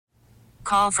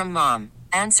call from mom.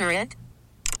 Answer it.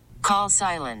 Call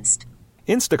silenced.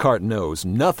 Instacart knows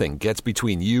nothing gets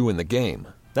between you and the game.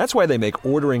 That's why they make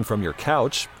ordering from your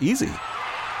couch easy.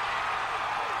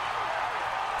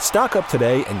 Stock up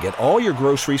today and get all your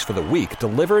groceries for the week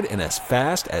delivered in as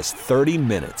fast as 30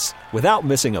 minutes without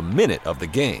missing a minute of the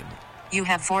game. You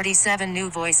have 47 new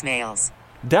voicemails.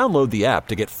 Download the app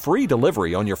to get free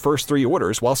delivery on your first 3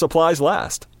 orders while supplies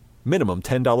last. Minimum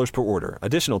 $10 per order.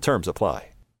 Additional terms apply.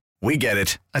 We get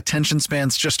it. Attention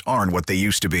spans just aren't what they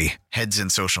used to be. Heads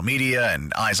in social media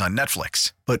and eyes on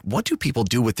Netflix. But what do people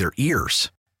do with their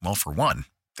ears? Well, for one,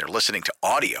 they're listening to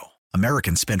audio.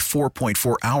 Americans spend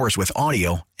 4.4 hours with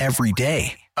audio every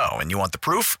day. Oh, and you want the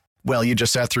proof? Well, you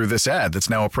just sat through this ad that's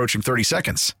now approaching 30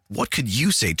 seconds. What could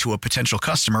you say to a potential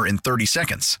customer in 30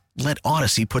 seconds? Let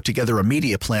Odyssey put together a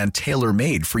media plan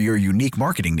tailor-made for your unique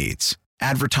marketing needs.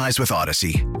 Advertise with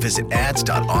Odyssey. Visit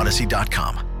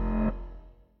ads.odyssey.com.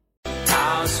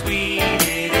 How sweet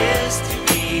it is to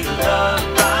be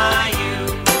loved by you.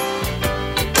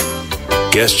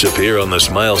 Guests appear on the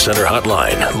Smile Center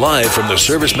Hotline, live from the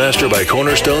Service Master by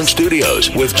Cornerstone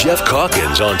Studios with Geoff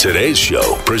Calkins on today's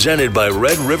show, presented by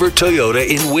Red River Toyota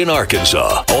in Wynn,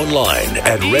 Arkansas. Online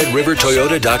at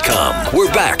redrivertoyota.com.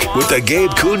 We're back with the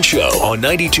Gabe Kuhn Show on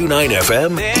 92.9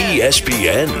 FM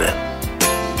ESPN.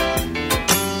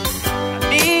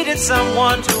 Needed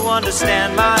someone to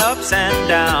understand my ups and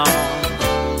downs.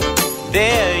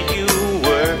 There you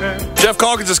were. Geoff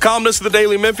Calkins is columnist of the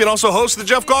Daily Memphis and also host of the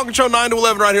Geoff Calkins Show 9 to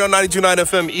 11 right here on 92.9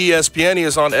 FM ESPN. He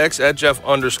is on X at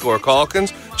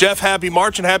Jeff_Calkins. Jeff, happy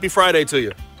March and happy Friday to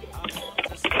you.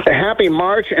 Happy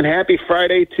March and happy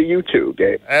Friday to you too,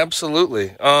 Gabe.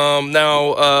 Absolutely.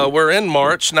 Now, we're in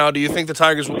March. Now, do you think the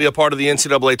Tigers will be a part of the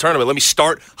NCAA tournament? Let me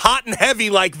start hot and heavy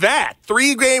like that.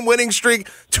 3-game winning streak,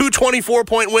 2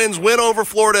 24-point wins, win over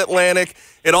Florida Atlantic.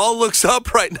 It all looks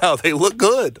up right now. They look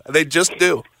good. They just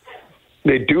do.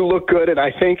 They do look good, and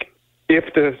I think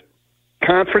if the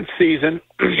conference season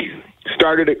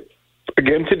started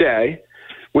again today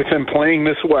with them playing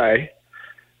this way,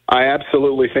 I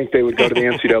absolutely think they would go to the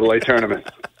NCAA tournament.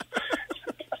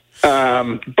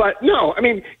 But no, I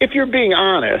mean, if you're being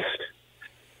honest,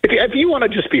 if you want to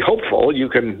just be hopeful, you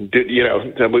can do. You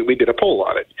know, we did a poll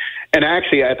on it, and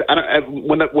actually,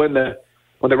 when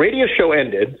the radio show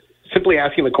ended, simply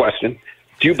asking the question,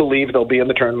 do you believe they'll be in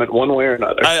the tournament one way or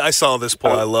another? I saw this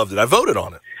poll. I loved it. I voted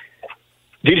on it.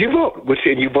 Did you vote?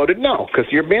 And you voted no because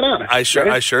you're being honest. I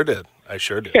sure did.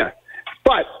 Yeah.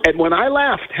 But when I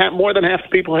left, more than half the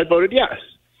people had voted yes.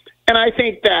 And I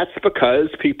think that's because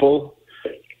people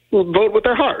vote with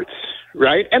their hearts,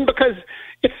 right? And because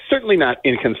it's certainly not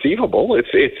inconceivable.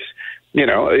 It's you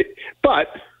know, but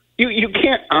you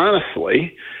can't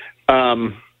honestly,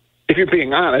 if you're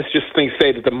being honest, just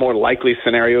say that the more likely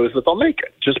scenario is that they'll make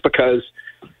it. Just because,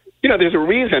 you know, there's a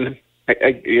reason.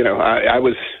 I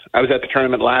was at the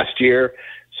tournament last year.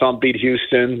 Saw them beat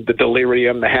Houston, the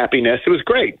delirium, the happiness. It was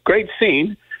great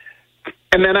scene.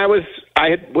 And then I was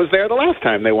there the last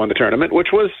time they won the tournament,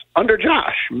 which was under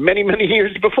Josh many, many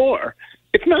years before.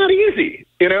 It's not easy,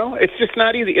 you know. It's just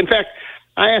not easy. In fact,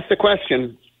 I asked the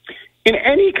question, in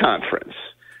any conference,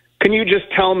 can you just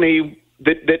tell me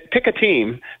that pick a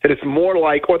team that it's more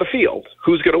like, or the field,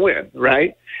 who's going to win,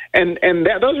 right? And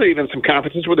those are even some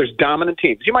conferences where there's dominant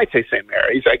teams. You might say St.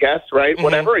 Mary's, I guess, right? Mm-hmm.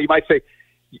 Whatever. You might say,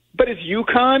 but is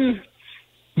UConn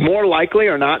more likely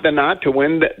or not than not to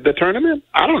win the tournament?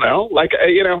 I don't know.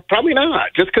 Probably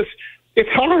not. Just because it's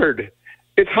hard.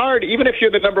 It's hard, even if you're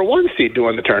the number one seed to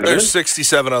win the tournament. There's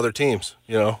 67 other teams.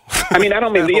 You know. I mean, I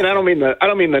mean the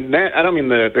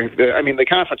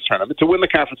conference tournament. To win the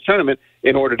conference tournament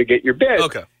in order to get your bid.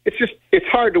 Okay. It's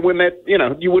hard to win that. You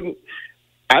know, you wouldn't.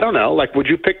 I don't know. Like, would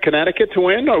you pick Connecticut to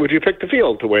win, or would you pick the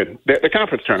field to win the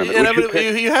conference tournament?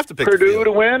 You have to pick Purdue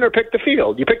to win, or pick the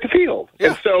field. You pick the field. Yeah.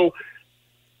 And so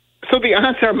the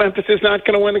odds are Memphis is not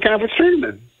going to win the conference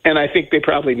tournament, and I think they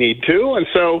probably need to. And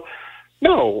so,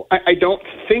 no, I don't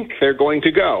think they're going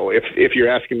to go. If you're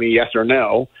asking me yes or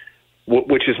no,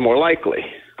 which is more likely.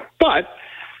 But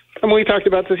we talked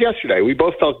about this yesterday. We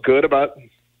both felt good about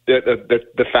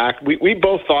the fact we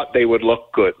both thought they would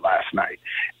look good last night.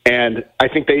 And I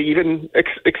think they even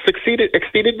exceeded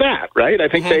that, right? I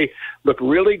think they looked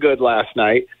really good last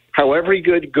night. However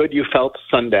good you felt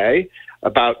Sunday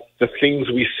about the things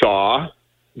we saw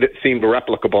that seemed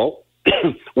replicable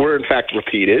were in fact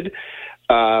repeated.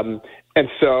 And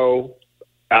so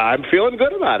I'm feeling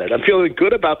good about it. I'm feeling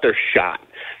good about their shot.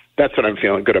 That's what I'm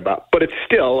feeling good about. But it's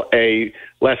still a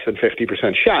less than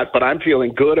 50% shot, but I'm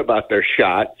feeling good about their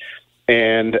shot.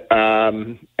 And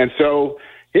so,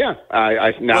 Yeah,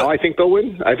 I think they'll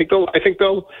win. I think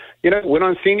they'll win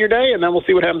on Senior Day, and then we'll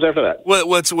see what happens after that.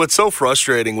 What's so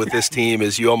frustrating with this team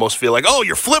is you almost feel like, oh,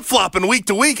 you're flip-flopping week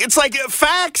to week. It's like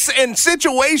facts and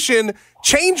situation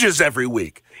changes every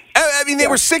week. I mean, they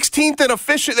were 16th in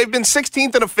efficiency. They've been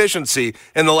 16th in efficiency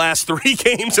in the last 3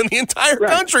 games in the entire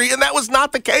country, and that was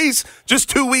not the case just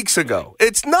 2 weeks ago.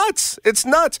 It's nuts. It's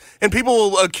nuts. And people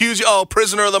will accuse you,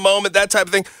 prisoner of the moment, that type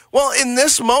of thing. Well, in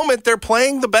this moment, they're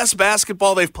playing the best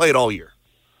basketball they've played all year.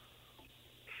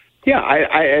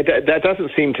 Yeah, that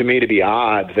doesn't seem to me to be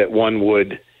odd that one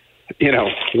would,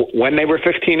 when they were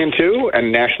 15-2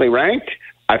 and nationally ranked,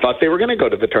 I thought they were going to go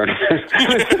to the tournament.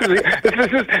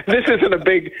 This isn't a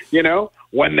big,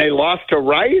 when they lost to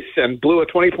Rice and blew a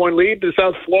 20-point lead to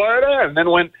South Florida and then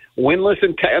went winless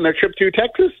in their trip to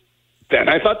Texas, then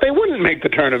I thought they wouldn't make the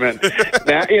tournament.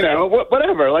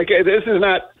 Whatever. Like, this is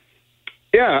not.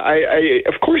 Yeah,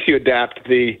 of course you adapt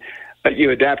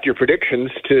your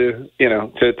predictions to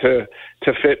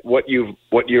fit what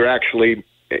you're actually.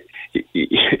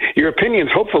 Your opinions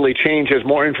hopefully change as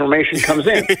more information comes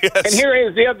in. Yes. And here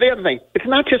is the other thing. It's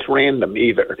not just random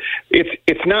either.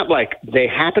 It's not like they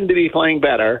happen to be playing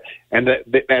better and then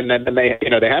they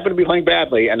happen to be playing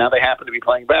badly and now they happen to be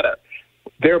playing better.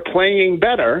 They're playing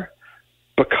better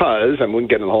because, and we can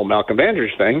get into the whole Malcolm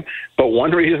Dandridge thing, but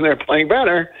one reason they're playing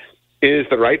better is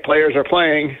the right players are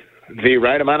playing the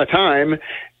right amount of time,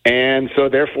 and so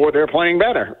therefore they're playing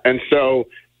better. And so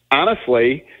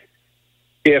honestly,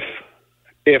 if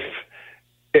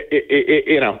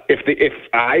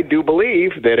I do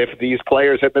believe that if these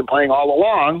players have been playing all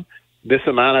along, this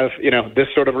amount of this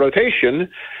sort of rotation,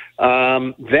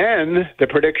 then the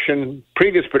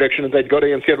previous prediction that they'd go to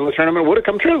the NCAA tournament would have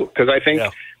come true, because I think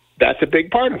that's a big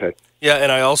part of it. Yeah,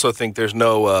 and I also think there's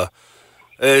no.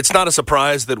 It's not a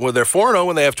surprise that when they're 4-0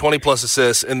 when they have 20-plus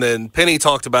assists, and then Penny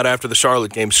talked about after the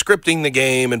Charlotte game, scripting the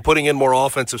game and putting in more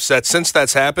offensive sets. Since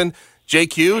that's happened,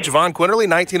 JQ, Javon Quinterly,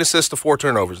 19 assists to 4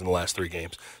 turnovers in the last 3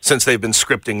 games since they've been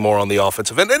scripting more on the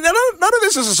offensive end. And none of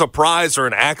this is a surprise or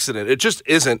an accident. It just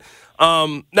isn't.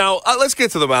 Now, let's get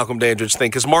to the Malcolm Dandridge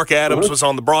thing, because Mark Adams was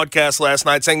on the broadcast last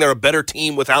night saying they're a better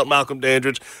team without Malcolm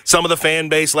Dandridge. Some of the fan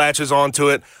base latches onto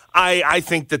it. I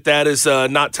think that is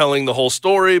not telling the whole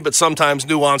story, but sometimes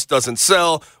nuance doesn't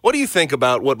sell. What do you think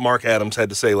about what Mark Adams had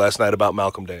to say last night about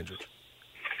Malcolm Dandridge?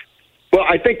 Well,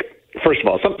 I think, first of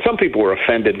all, some people were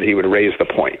offended that he would raise the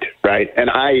point, right?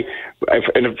 And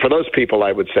for those people,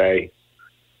 I would say,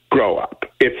 grow up.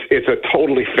 It's a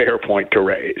totally fair point to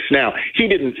raise. Now, he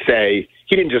didn't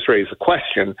just raise the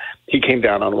question. He came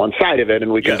down on one side of it,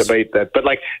 and we can debate that. But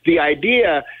the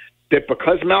idea that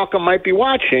because Malcolm might be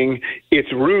watching,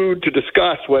 it's rude to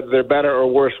discuss whether they're better or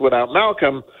worse without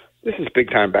Malcolm. This is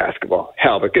big time basketball.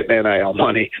 Hell, they're getting NIL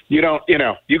money. You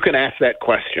can ask that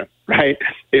question, right?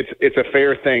 It's a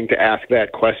fair thing to ask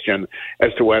that question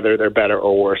as to whether they're better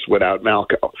or worse without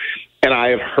Malcolm. And I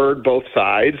have heard both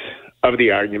sides of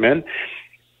the argument,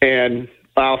 and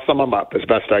I'll sum them up as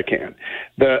best I can.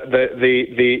 The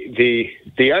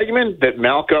argument that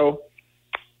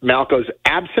Malco's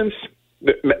absence,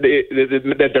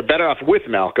 that they're better off with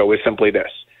Malco, is simply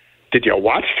this: did you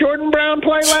watch Jordan Brown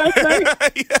play last night?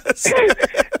 Yes.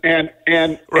 and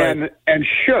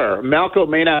sure, Malco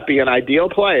may not be an ideal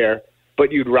player,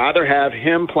 but you'd rather have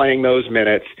him playing those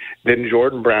minutes than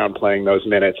Jordan Brown playing those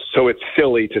minutes. So it's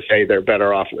silly to say they're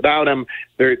better off without him.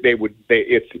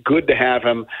 It's good to have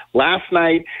him last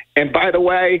night. And by the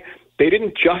way, they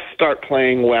didn't just start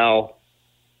playing well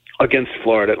against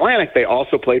Florida Atlantic. They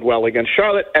also played well against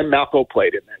Charlotte, and Malco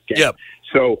played in that game. Yep.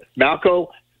 So Malco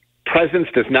presence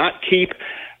does not keep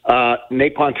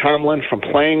Naquan Tomlin from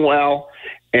playing well,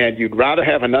 and you'd rather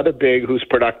have another big who's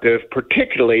productive,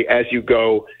 particularly as you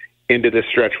go into this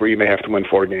stretch where you may have to win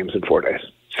 4 games in 4 days.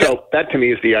 So that to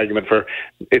me is the argument for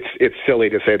it's silly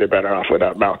to say they're better off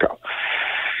without Malco.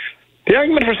 The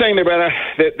argument for saying they're better,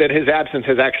 that his absence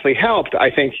has actually helped, I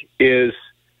think, is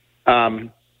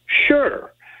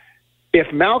sure. If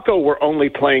Malco were only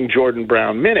playing Jordan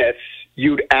Brown minutes,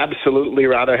 you'd absolutely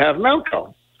rather have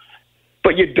Malco.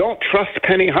 But you don't trust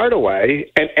Penny Hardaway,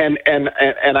 and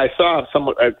I saw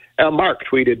Mark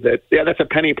tweeted that that's a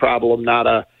Penny problem, not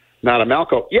a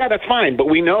Malco. Yeah, that's fine, but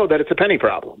we know that it's a Penny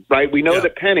problem, right? We know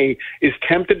that Penny is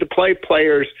tempted to play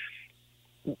players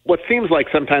what seems like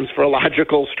sometimes for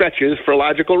illogical stretches for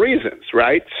logical reasons,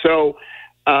 right? So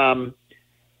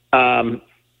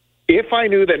if I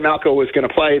knew that Malco was going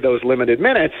to play those limited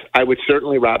minutes, I would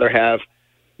certainly rather have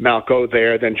Malco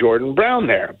there than Jordan Brown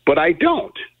there, but I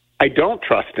don't. I don't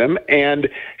trust him, and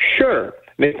sure,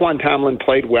 Naquan Tomlin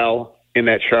played well in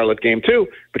that Charlotte game too.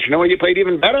 But you know what? You played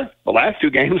even better the last two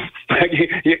games.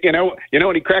 you know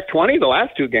when he cracked 20 the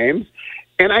last two games,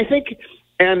 and I think,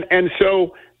 and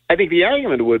so I think the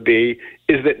argument would be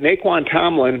is that Naquan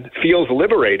Tomlin feels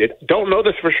liberated. Don't know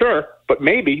this for sure, but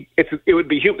maybe it would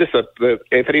be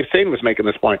Anthony Hussein was making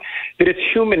this point that it's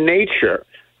human nature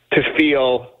to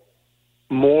feel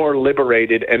more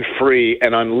liberated and free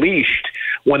and unleashed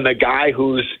when the guy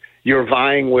who's you're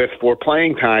vying with for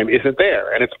playing time isn't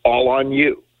there, and it's all on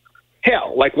you.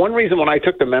 Hell, like one reason when I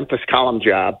took the Memphis column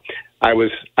job, I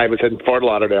was in Fort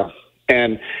Lauderdale,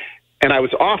 and I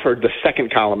was offered the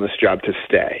second columnist job to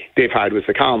stay. Dave Hyde was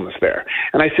the columnist there.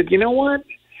 And I said, you know what?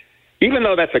 Even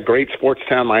though that's a great sports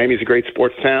town, Miami's a great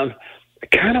sports town, I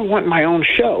kind of want my own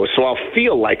show, so I'll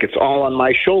feel like it's all on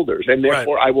my shoulders, and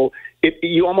therefore I will.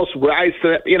 You almost rise to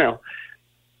that, you know.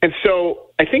 And so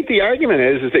I think the argument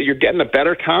is that you're getting a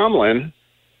better Tomlin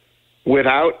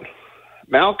without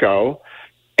Malco,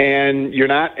 and you're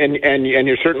not, and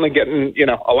you're certainly getting, you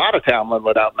know, a lot of Tomlin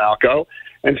without Malco.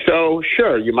 And so,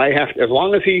 sure, you might have to, as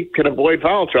long as he can avoid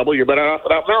foul trouble, you're better off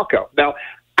without Malco. Now,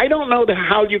 I don't know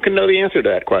how you can know the answer to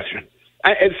that question.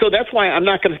 And so that's why I'm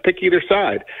not going to pick either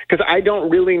side, because I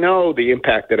don't really know the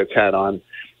impact that it's had on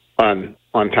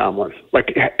Tomlin.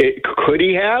 Like, could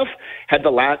he have had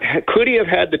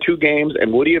the two games,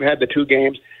 and would he have had the two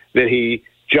games that he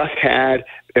just had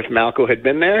if Malco had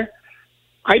been there?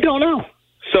 I don't know.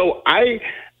 So I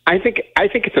think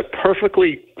it's a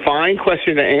perfectly fine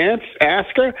question to ask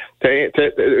her.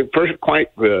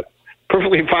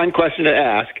 Perfectly fine question to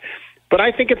ask, but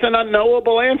I think it's an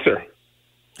unknowable answer.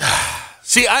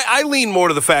 See, I lean more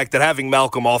to the fact that having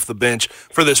Malcolm off the bench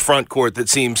for this front court that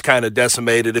seems kind of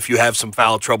decimated if you have some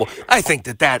foul trouble, I think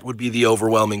that would be the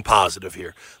overwhelming positive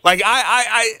here. Like,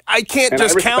 I can't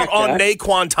just count on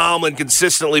Naquan Tomlin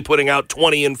consistently putting out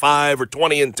 20 and 5 or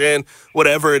 20 and 10,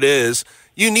 whatever it is.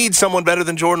 You need someone better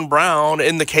than Jordan Brown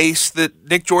in the case that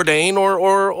Nick Jourdain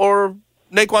or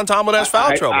Naquan Tomlin has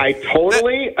foul trouble. I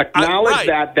totally acknowledge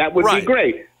that. That would be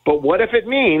great. But what if it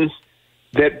means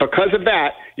that because of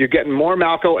that, you're getting more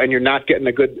Malco and you're not getting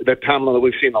the Tomlin that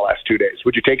we've seen the last 2 days?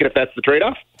 Would you take it if that's the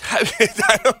trade-off?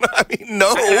 I don't know. I mean, no.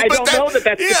 I don't know that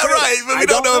that's the trade-off. Yeah, right. But we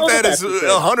don't know if that is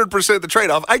 100% the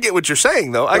trade-off. I get what you're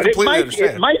saying, though. I completely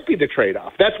understand. It might be the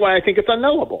trade-off. That's why I think it's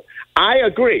unknowable. I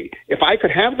agree. If I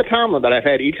could have the Tomlin that I've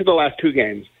had each of the last two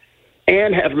games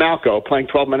and have Malco playing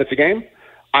 12 minutes a game,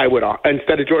 I would,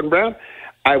 instead of Jordan Brown,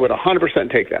 I would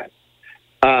 100% take that.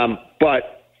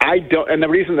 But I don't, and the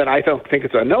reason that I don't think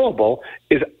it's unknowable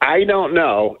is I don't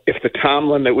know if the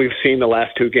Tomlin that we've seen the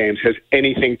last two games has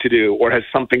anything to do or has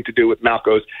something to do with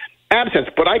Malco's absence.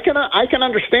 But I can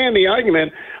understand the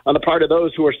argument on the part of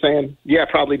those who are saying, yeah, it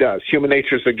probably does. Human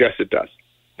nature suggests it does.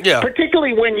 Yeah.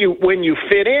 Particularly when you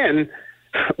fit in,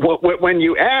 when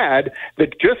you add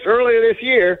that just earlier this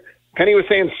year, Penny was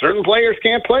saying certain players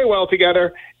can't play well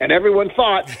together, and everyone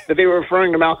thought that they were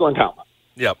referring to Malco and Tomlin.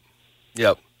 Yep.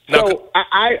 So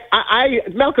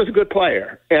Malco's a good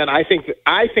player, and I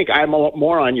think I'm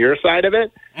more on your side of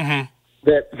it. Mm-hmm.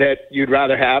 That you'd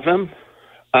rather have him,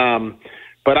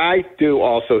 but I do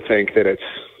also think that it's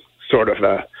sort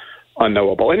of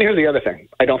unknowable. And here's the other thing: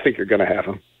 I don't think you're going to have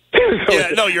him.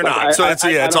 No, you're not. So it's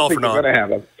all for naught. You're going to have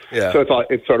him. Yeah. So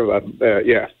it's sort of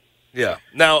yeah.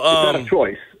 Now, it's not a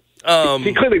choice.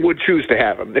 He clearly would choose to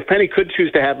have him. If Penny could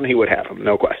choose to have him, he would have him,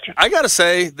 no question. I got to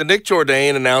say, the Nick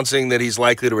Jourdain announcing that he's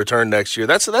likely to return next year,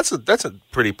 that's a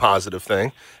pretty positive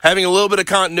thing. Having a little bit of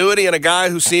continuity and a guy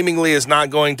who seemingly is not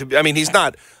going to be, I mean, he's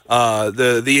not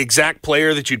the exact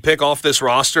player that you'd pick off this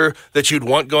roster that you'd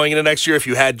want going into next year if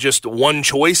you had just one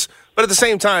choice. But at the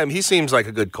same time, he seems like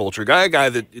a good culture guy, a guy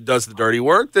that does the dirty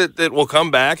work, that will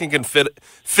come back and can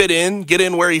fit in, get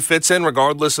in where he fits in,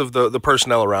 regardless of the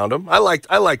personnel around him. I liked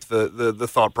the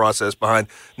thought process behind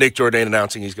Nick Jourdain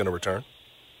announcing he's going to return.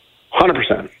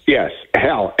 100%. Yes.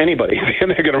 Hell, anybody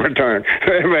they're going to return.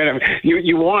 I mean,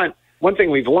 you want, one thing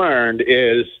we've learned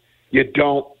is you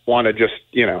don't want to just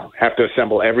have to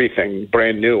assemble everything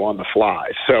brand new on the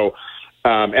fly. So,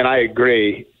 and I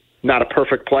agree. Not a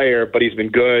perfect player, but he's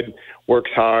been good, works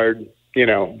hard,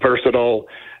 versatile.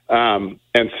 And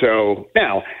so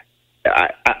now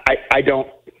I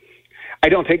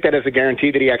don't take that as a guarantee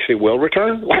that he actually will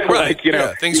return. Right.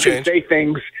 Things change. Say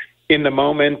things in the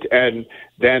moment and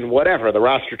then whatever, the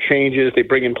roster changes. They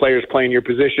bring in players playing your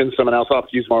position. Someone else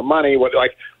offers to use more money.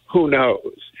 Who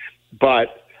knows? But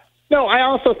no, I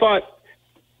also thought,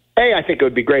 I think it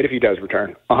would be great if he does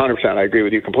return. 100%. I agree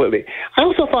with you completely. I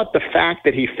also thought the fact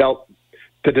that he felt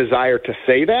the desire to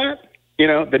say that,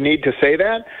 the need to say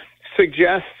that,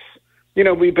 suggests,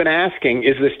 we've been asking,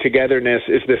 is this togetherness,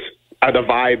 are the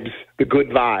vibes, the good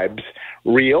vibes,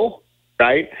 real,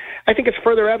 right? I think it's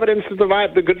further evidence that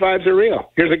the good vibes are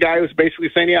real. Here's a guy who's basically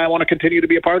saying, yeah, I want to continue to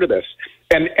be a part of this.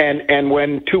 And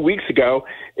when 2 weeks ago,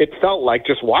 it felt like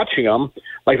just watching him,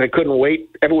 like they couldn't wait,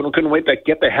 everyone couldn't wait to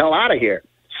get the hell out of here.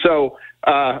 So,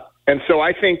 so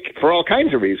I think for all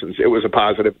kinds of reasons, it was a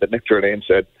positive that Nick Jourdain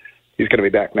said he's going to be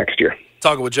back next year.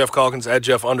 Talking with Geoff Calkins at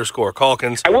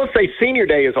Jeff_Calkins. I will say senior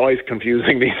day is always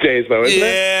confusing these days, though, isn't it?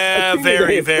 Yeah,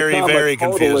 very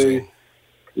confusing.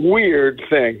 Weird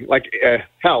thing. Like,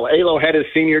 hell, Alo had his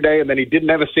senior day, and then he didn't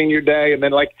have a senior day, and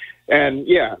then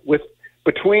with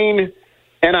between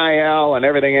NIL and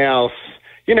everything else,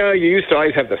 you used to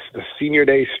always have the senior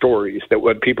day stories that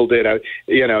what people did.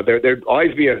 There'd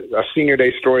always be a senior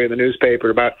day story in the newspaper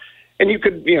about, and you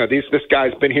could, this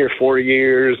guy's been here 4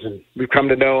 years, and we've come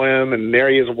to know him, and there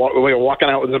he is walking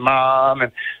out with his mom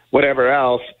and whatever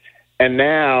else. And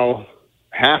now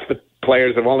half the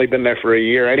players have only been there for a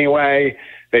year anyway.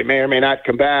 They may or may not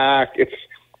come back.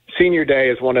 Senior day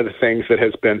is one of the things that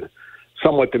has been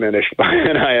somewhat diminished by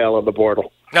NIL and the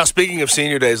portal. Now, speaking of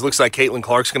senior days, looks like Caitlin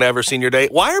Clark's going to have her senior day.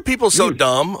 Why are people so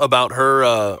dumb about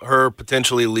her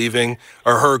potentially leaving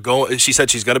or her going? She said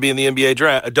she's going to be in the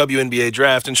WNBA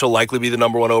draft, and she'll likely be the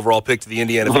number 1 overall pick to the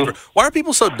Indiana Fever. Why are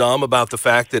people so dumb about the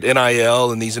fact that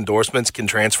NIL and these endorsements can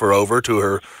transfer over to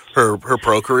her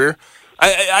pro career?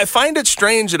 I find it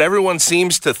strange that everyone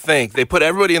seems to think they put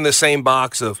everybody in the same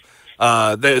box of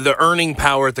the earning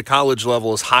power at the college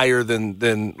level is higher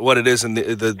than what it is in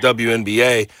the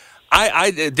WNBA.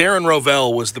 Darren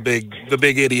Rovell was the big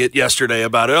idiot yesterday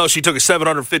about it. Oh, she took a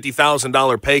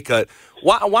 $750,000 pay cut.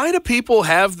 Why do people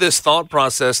have this thought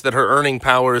process that her earning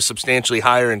power is substantially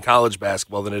higher in college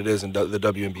basketball than it is in the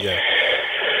WNBA?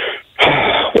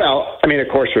 Well, I mean, of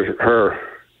course, her.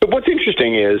 What's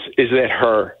interesting is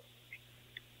that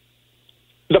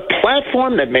the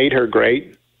platform that made her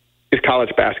great is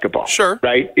college basketball. Sure.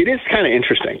 Right? It is kind of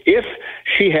interesting. Let's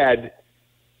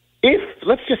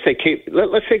say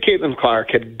Caitlin Clark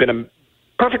had been a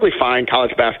perfectly fine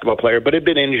college basketball player, but had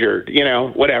been injured,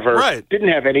 whatever. Right. Didn't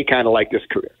have any kind of like this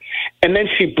career. And then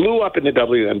she blew up in the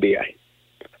WNBA,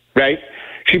 right?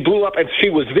 She blew up and she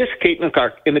was this Caitlin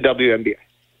Clark in the WNBA.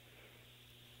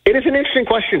 It is an interesting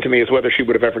question to me as whether she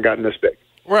would have ever gotten this big.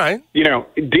 Right. Did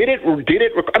it,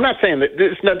 I'm not saying that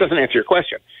this doesn't answer your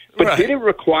question, but Did it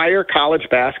require college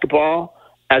basketball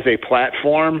as a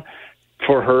platform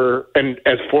for her and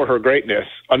as for her greatness,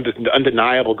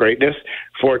 undeniable greatness,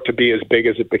 for it to be as big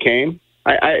as it became?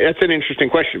 That's an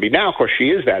interesting question to me. Now, of course, she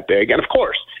is that big, and of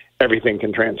course, everything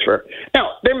can transfer.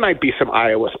 Now, there might be some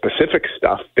Iowa-specific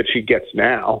stuff that she gets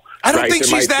now. I don't think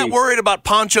she's that worried about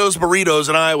Poncho's Burritos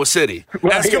in Iowa City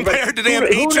as compared to damn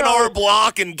H&R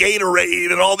Block and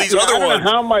Gatorade and all these other ones.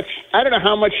 I don't know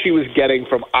how much she was getting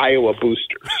from Iowa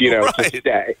boosters, to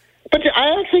stay. But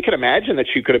I actually can imagine that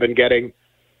she could have been getting.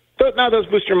 Now those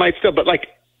boosters might still, but like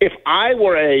if I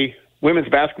were a women's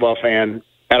basketball fan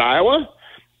at Iowa,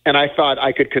 and I thought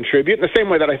I could contribute in the same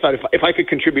way that I thought if I could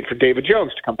contribute for David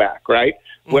Jones to come back, right?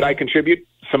 Mm-hmm. Would I contribute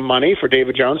some money for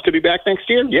David Jones to be back next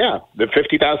year? Yeah, the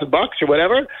 $50,000 or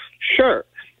whatever. Sure.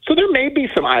 So there may be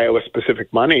some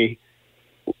Iowa-specific money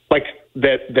like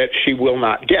that she will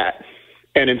not get,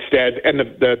 and instead, and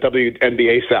the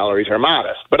WNBA salaries are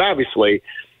modest. But obviously,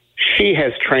 she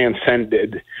has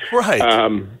transcended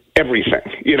everything.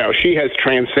 She has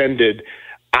transcended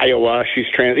Iowa. She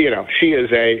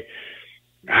is a.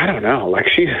 I don't know. Like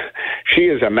she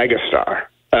is a megastar.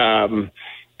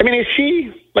 Is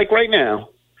she like right now?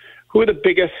 Who are the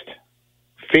biggest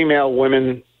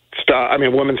women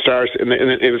stars in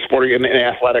the sporting in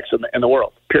athletics in the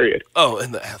world? Period. Oh,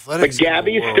 in the athletics. But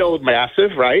Gabby's still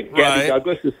massive, right? Gabby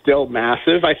Douglas is still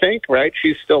massive. I think, right?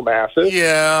 She's still massive.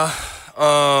 Yeah.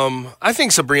 I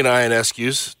think Sabrina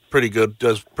Ionescu's pretty good.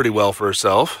 Does pretty well for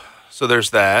herself. So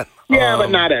there's that. Yeah, but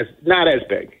not as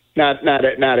big. Not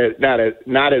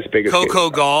as big as Coco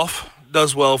Gauff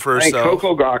does well for herself. I think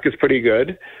Coco Gauff is pretty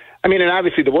good. I mean, and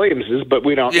obviously the Williamses, but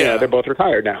we don't. Yeah, they're both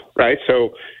retired now, right?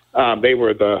 So they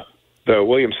were the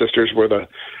Williams sisters were the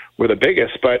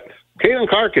biggest, but Caitlin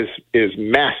Clark is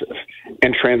massive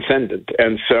and transcendent,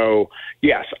 and so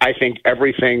yes, I think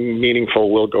everything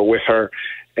meaningful will go with her,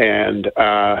 and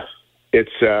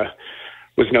it's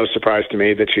was no surprise to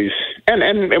me that she's and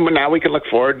now we can look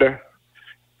forward to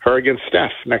her against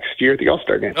Steph next year at the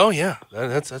All-Star game. Oh, yeah.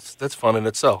 That's fun in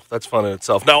itself.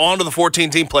 Now, on to the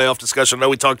 14-team playoff discussion. I know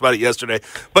we talked about it yesterday,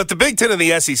 but the Big Ten and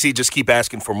the SEC just keep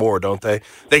asking for more, don't they?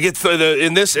 They get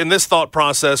in this thought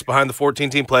process behind the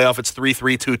 14-team playoff, it's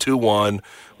 3-3-2-2-1,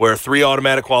 where 3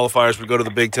 automatic qualifiers would go to the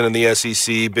Big Ten and the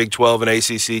SEC, Big 12 and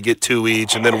ACC get 2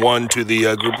 each, and then 1 to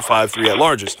the group of 5, 3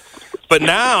 at-larges. But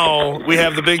now we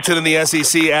have the Big Ten and the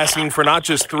SEC asking for not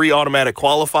just 3 automatic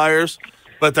qualifiers,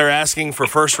 but they're asking for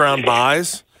first-round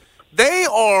buys. They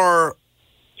are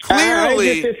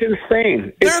clearly it's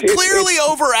insane. They're clearly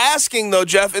over asking, though,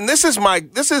 Jeff. And this is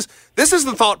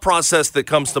the thought process that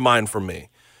comes to mind for me.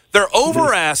 They're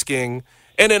over asking,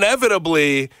 and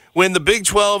inevitably, when the Big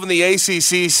 12 and the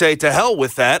ACC say, "To hell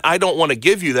with that, I don't want to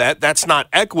give you that. That's not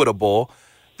equitable."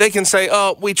 They can say,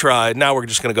 "Oh, we tried. Now we're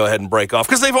just going to go ahead and break off,"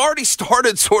 because they've already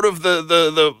started sort of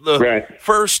the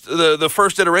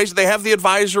first iteration. They have the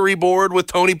advisory board with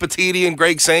Tony Petitti and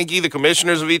Greg Sankey, the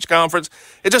commissioners of each conference.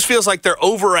 It just feels like they're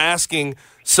over asking,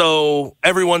 so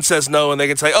everyone says no, and they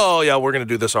can say, "Oh yeah, we're going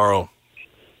to do this our own."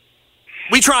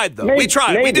 We tried though. We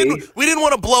tried. Maybe. We didn't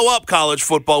want to blow up college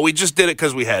football. We just did it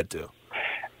because we had to.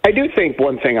 I do think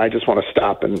one thing I just want to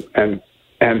stop and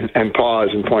pause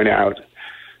and point out.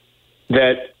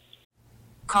 That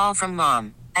Call from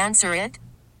mom. Answer it.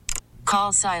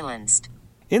 Call silenced.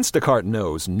 Instacart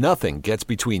knows nothing gets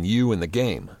between you and the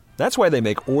game. That's why they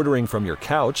make ordering from your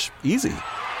couch easy.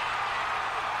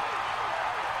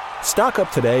 Stock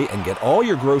up today and get all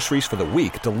your groceries for the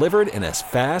week delivered in as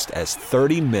fast as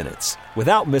 30 minutes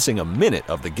without missing a minute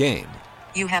of the game.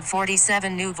 You have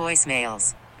 47 new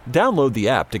voicemails. Download the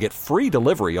app to get free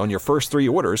delivery on your first 3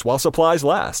 orders while supplies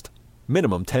last.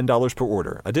 Minimum $10 per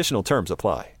order. Additional terms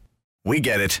apply. We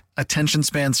get it. Attention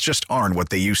spans just aren't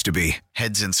what they used to be.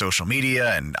 Heads in social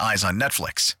media and eyes on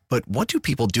Netflix. But what do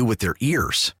people do with their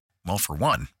ears? Well, for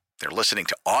one, they're listening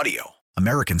to audio.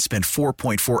 Americans spend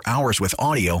 4.4 hours with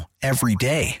audio every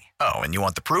day. Oh, and you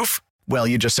want the proof? Well,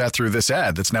 you just sat through this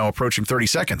ad that's now approaching 30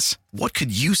 seconds. What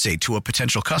could you say to a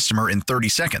potential customer in 30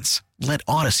 seconds? Let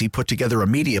Odyssey put together a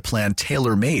media plan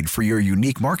tailor-made for your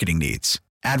unique marketing needs.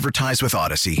 Advertise with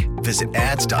Odyssey. Visit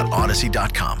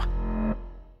ads.odyssey.com.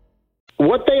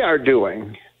 what they are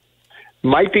doing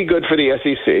might be good for the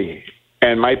SEC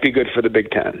and might be good for the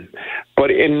Big Ten, but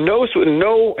in no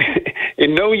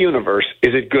universe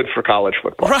is it good for college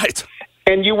football. Right.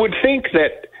 And you would think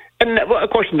that, and of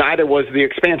course, neither was the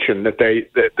expansion that they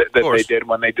did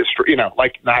when they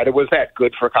neither was that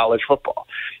good for college football.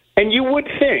 And you would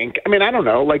think, I mean, I don't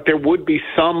know, like there would be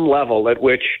some level at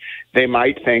which they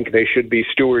might think they should be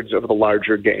stewards of the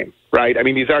larger game, right? I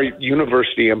mean, these are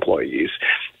university employees.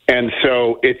 And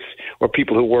so or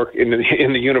people who work in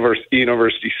the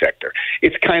university sector.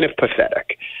 It's kind of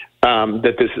pathetic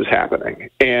that this is happening.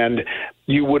 And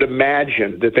you would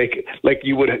imagine that that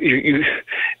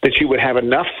you would have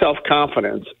enough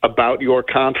self-confidence about your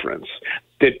conference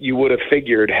that you would have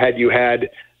figured, had you had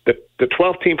the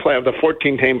 12-team playoff, the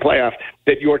 14-team playoff,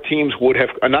 that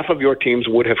enough of your teams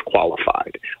would have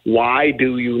qualified. Why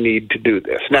do you need to do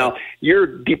this? Now, you're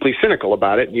deeply cynical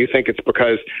about it, and you think it's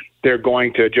because they're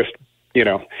going to just,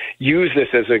 use this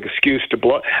as an excuse to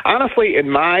blow. Honestly, in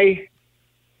my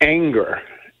anger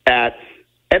at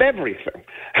everything,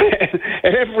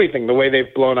 the way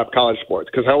they've blown up college sports,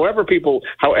 because however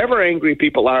angry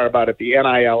people are about it, the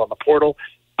NIL and the portal,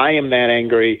 I am that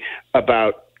angry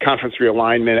about conference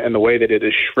realignment and the way that it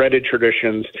has shredded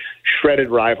traditions, shredded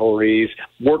rivalries,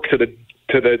 worked to the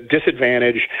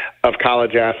disadvantage of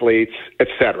college athletes, et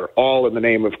cetera, all in the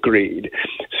name of greed.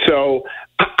 So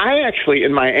I actually,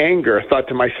 in my anger, thought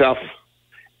to myself,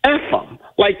 F them.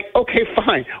 Like, okay,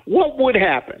 fine. What would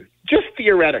happen, just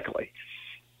theoretically,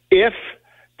 if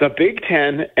the Big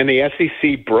Ten and the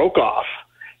SEC broke off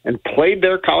and played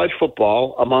their college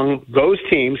football among those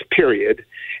teams, period,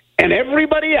 and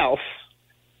everybody else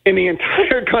in the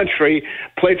entire country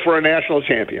played for a national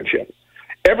championship?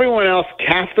 Everyone else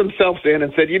cast themselves in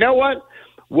and said, you know what?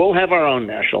 We'll have our own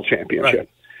national championship. Right.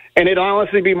 And it'll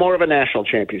honestly be more of a national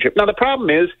championship. Now, the problem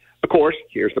is, of course,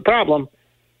 here's the problem.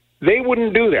 They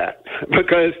wouldn't do that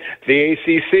because the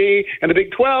ACC and the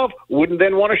Big 12 wouldn't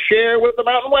then want to share with the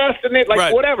Mountain West, and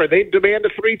whatever. They'd demand a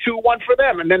 3-2-1 for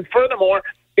them. And then furthermore,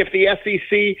 if the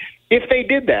SEC, if they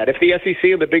did that, if the SEC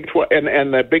and the Big 12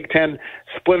 and the Big 10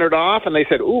 splintered off and they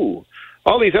said, ooh,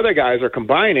 all these other guys are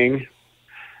combining,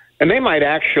 and they might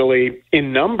actually,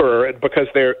 in number, because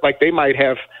they might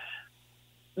have,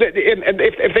 and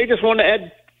if they just want to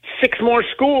add 6 more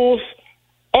schools,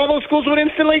 all those schools would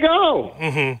instantly go.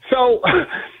 Mm-hmm. So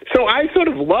I sort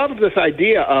of loved this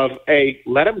idea of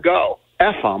let them go,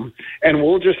 F them, and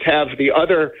we'll just have the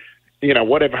other,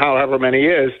 however many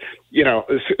is,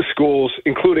 schools,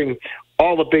 including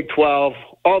all the Big 12,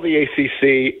 all the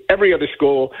ACC, every other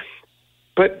school.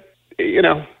 But,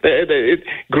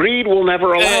 greed will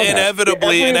never allow that.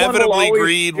 Inevitably,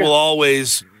 greed will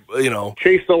always,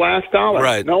 chase the last dollar.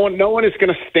 Right. No one is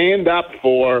going to stand up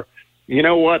for, you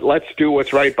know what, let's do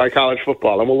what's right by college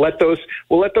football. And we'll let those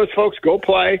folks go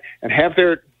play and have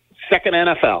their second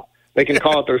NFL. They can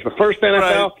call it there's the first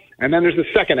NFL, and then there's the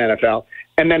second NFL,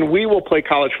 and then we will play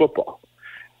college football.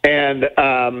 And,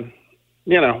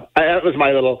 that was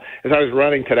my little, as I was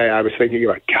running today, I was thinking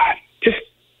about, God, just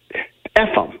F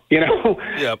them,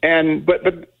 Yep.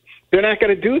 But they're not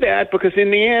going to do that because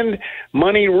in the end,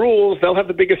 money rules. They'll have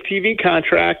the biggest TV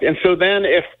contract. And so then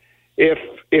if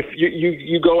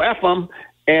you go F them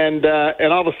and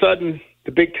all of a sudden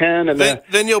the Big Ten and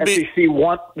then you'll SEC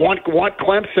want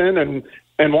Clemson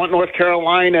and want North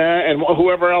Carolina and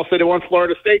whoever else they want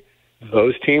Florida State,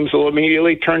 those teams will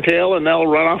immediately turn tail and they'll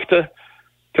run off to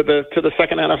the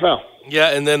second NFL. Yeah,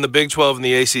 and then the Big 12 and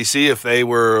the ACC, if they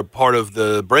were part of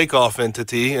the break-off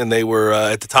entity and they were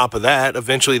at the top of that,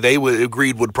 eventually they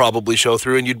would probably show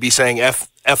through, and you'd be saying F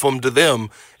them to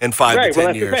them in 5 to 10 years. Right,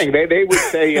 well, that's the thing. They would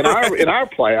say in our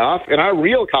playoff, in our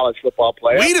real college football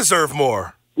playoff, we deserve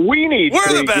more. We're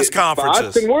the best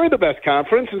conferences. And we're the best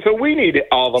conference, and so we need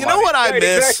all the money. You know what I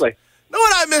miss? Exactly. You know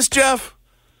what I miss, Jeff?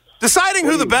 Deciding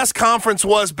who the best conference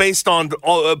was based on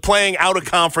playing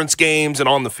out-of-conference games and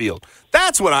on the field.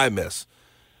 That's what I miss.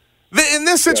 In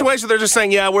this situation, they're just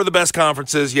saying, yeah, we're the best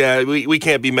conferences. Yeah, we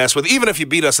can't be messed with. Even if you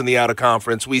beat us in the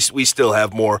out-of-conference, we still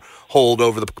have more hold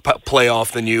over the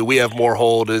playoff than you. We have more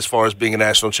hold as far as being a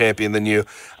national champion than you.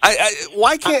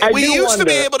 Why can't we used to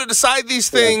be able to decide these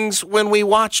things when we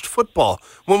watched football,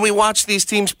 when we watched these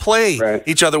teams play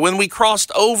each other, when we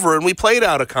crossed over and we played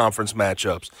out-of-conference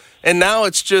matchups. And now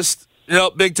it's just,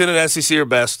 Big Ten and SEC are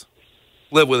best.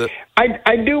 Live with it.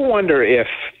 I do wonder if,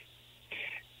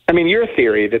 your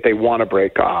theory that they want to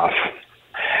break off,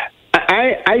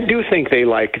 I do think they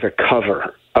like the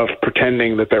cover of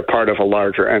pretending that they're part of a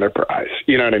larger enterprise.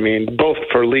 You know what I mean? Both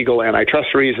for legal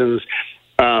antitrust reasons,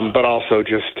 but also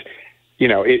just,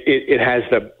 it has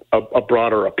a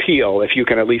broader appeal if you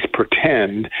can at least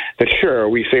pretend that, sure,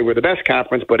 we say we're the best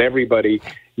conference, but everybody,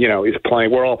 is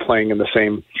playing. We're all playing in the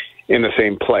same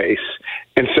place.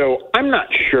 And so I'm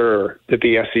not sure that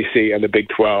the SEC and the Big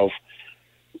 12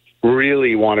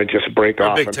 really want to just break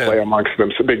off and play amongst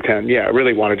them. So Big Ten,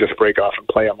 really want to just break off and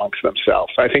play amongst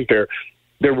themselves. I think there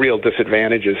are real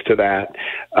disadvantages to that.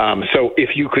 So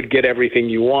if you could get everything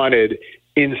you wanted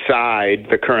inside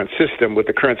the current system, with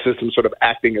the current system sort of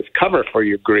acting as cover for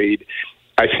your greed,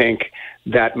 I think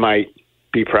that might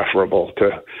be preferable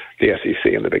to the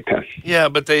SEC and the Big Ten. Yeah,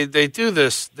 but they do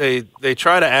this. They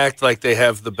try to act like they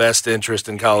have the best interest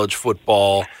in college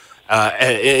football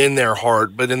in their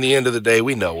heart, but in the end of the day,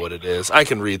 we know what it is. I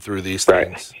can read through these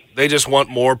things. Right. They just want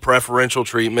more preferential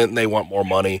treatment, and they want more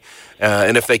money.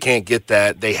 And if they can't get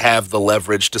that, they have the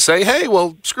leverage to say, hey,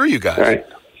 well, screw you guys. Right.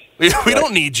 We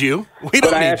don't need you.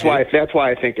 That's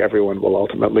why I think everyone will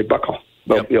ultimately buckle.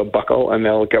 They'll buckle, and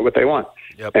they'll get what they want.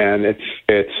 Yep. And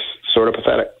it's sort of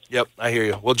pathetic. Yep, I hear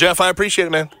you. Well, Jeff, I appreciate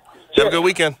it, man. Have a good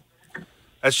weekend.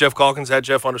 That's Geoff Calkins, at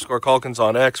Jeff_Calkins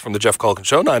on X from the Geoff Calkins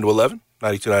Show, 9 to 11.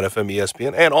 92.9 FM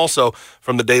ESPN, and also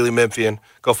from the Daily Memphian.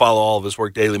 Go follow all of his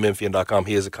work, dailymemphian.com.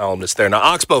 He is a columnist there. Now,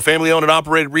 Oxbow, family-owned and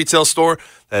operated retail store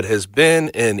that has been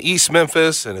in East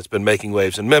Memphis, and it's been making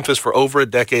waves in Memphis for over a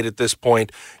decade at this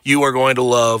point. You are going to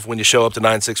love when you show up to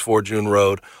 964 June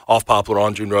Road, off Poplar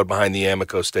on June Road behind the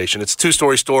Amoco station. It's a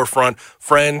 2-story storefront,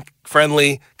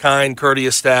 friendly, kind,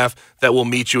 courteous staff that will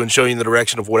meet you and show you in the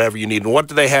direction of whatever you need. And what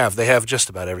do they have? They have just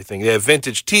about everything. They have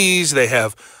vintage tees. They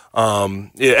have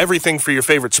everything for your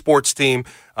favorite sports team.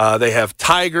 They have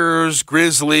Tigers,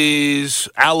 Grizzlies,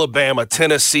 Alabama,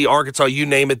 Tennessee, Arkansas, you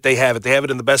name it, they have it. They have it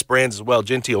in the best brands as well: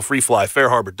 Genteel, Free Fly, Fair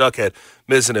Harbor, Duckhead,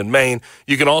 Mizzen, and Maine.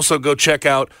 You can also go check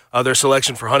out their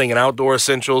selection for hunting and outdoor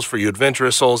essentials for you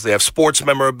adventurous souls. They have sports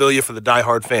memorabilia for the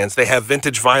diehard fans. They have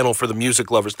vintage vinyl for the music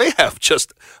lovers. They have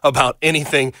just about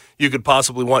anything you could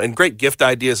possibly want, and great gift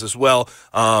ideas as well.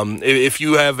 If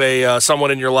you have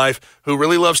someone in your life who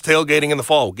really loves tailgating in the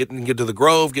fall, getting to the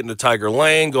Grove, getting to Tiger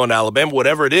Lane, going to Alabama,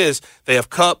 whatever it is, they have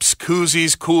cups,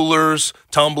 koozies, coolers,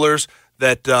 tumblers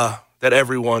that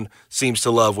everyone seems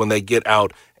to love when they get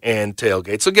out and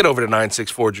tailgate. So get over to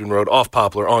 964 June Road, off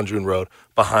Poplar on June Road,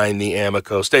 behind the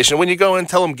Amoco station. When you go in,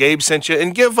 tell them Gabe sent you,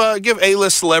 and give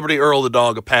A-list celebrity Earl the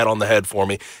dog a pat on the head for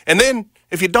me. And then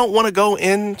if you don't want to go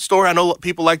in store, I know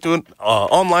people like doing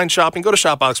online shopping, go to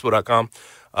shopoxpo.com.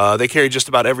 They carry just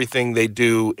about everything they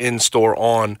do in store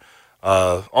online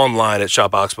at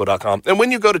shopoxpo.com. And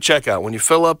when you go to checkout, when you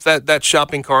fill up that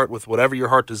shopping cart with whatever your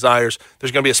heart desires,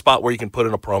 there's going to be a spot where you can put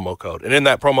in a promo code. And in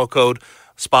that promo code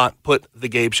spot, put The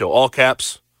Gabe Show, all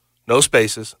caps, no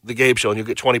spaces, The Gabe Show, and you'll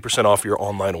get 20% off your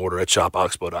online order at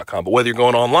shopoxpo.com. But whether you're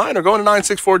going online or going to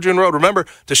 964 June Road, remember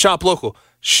to shop local.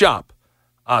 Shop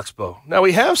Oxbow. Now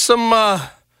we have some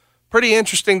pretty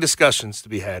interesting discussions to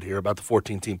be had here about the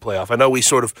 14-team playoff. I know we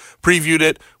sort of previewed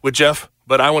it with Geoff,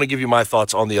 but I want to give you my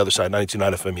thoughts on the other side.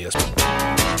 92.9 FM ESPN.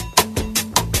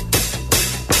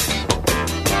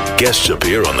 Guests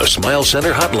appear on the Smile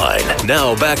Center hotline.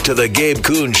 Now back to the Gabe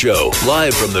Kuhn Show,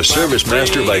 live from the Service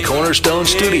Master by Cornerstone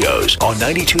Studios on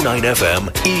 92.9 FM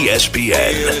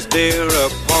ESPN. Is their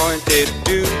appointed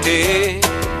duty?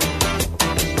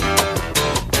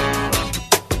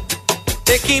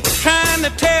 They keep trying to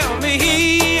tell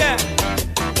me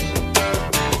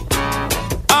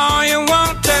all you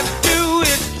want to do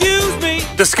is use me.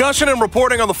 Discussion and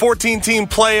reporting on the 14-team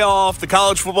playoff, the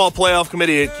College Football Playoff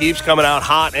Committee. It keeps coming out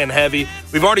hot and heavy.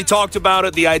 We've already talked about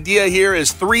it. The idea here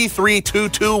is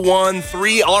 3-3-2-2-1,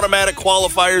 3 automatic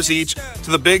qualifiers each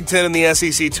to the Big Ten and the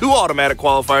SEC, 2 automatic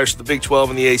qualifiers to the Big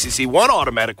 12 and the ACC, 1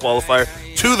 automatic qualifier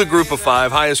to the Group of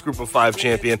 5, highest Group of 5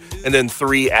 champion, and then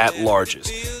 3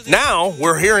 at-larges. Now,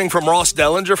 we're hearing from Ross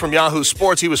Dellinger from Yahoo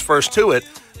Sports, he was first to it,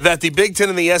 that the Big Ten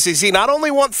and the SEC not only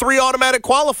want 3 automatic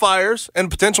qualifiers and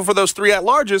potential for those 3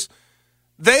 at-larges,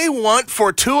 they want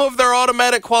for 2 of their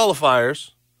automatic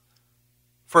qualifiers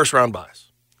first-round buys.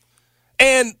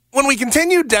 And when we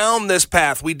continue down this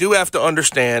path, we do have to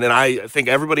understand, and I think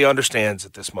everybody understands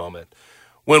at this moment,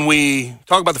 when we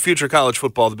talk about the future of college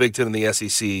football, the Big Ten and the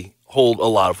SEC hold a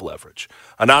lot of leverage.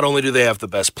 Not only do they have the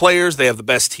best players, they have the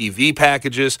best TV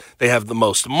packages, they have the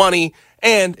most money,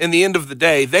 and in the end of the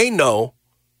day, they know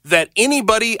that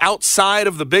anybody outside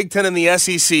of the Big Ten and the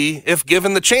SEC, if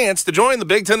given the chance to join the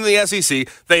Big Ten and the SEC,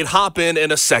 they'd hop in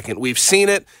a second. We've seen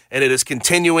it, and it is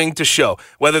continuing to show.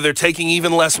 Whether they're taking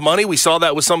even less money, we saw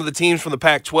that with some of the teams from the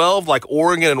Pac-12, like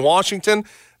Oregon and Washington,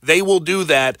 they will do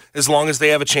that as long as they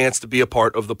have a chance to be a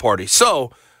part of the party.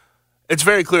 So it's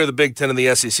very clear the Big Ten and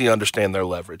the SEC understand their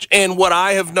leverage. And what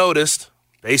I have noticed,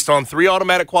 based on 3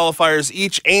 automatic qualifiers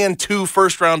each and 2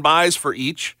 first-round buys for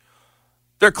each,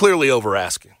 they're clearly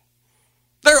over-asking.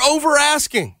 They're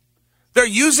over-asking. They're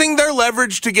using their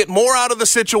leverage to get more out of the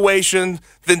situation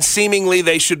than seemingly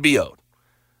they should be owed.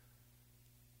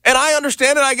 And I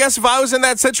understand it. I guess if I was in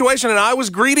that situation and I was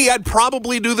greedy, I'd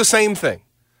probably do the same thing.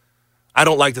 I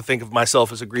don't like to think of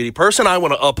myself as a greedy person. I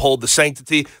want to uphold the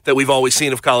sanctity that we've always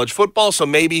seen of college football, so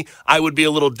maybe I would be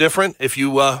a little different if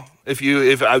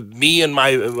me in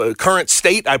my current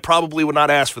state, I probably would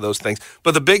not ask for those things.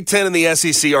 But the Big Ten and the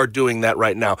SEC are doing that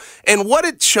right now. And what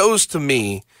it shows to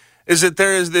me is that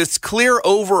there is this clear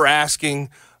over-asking,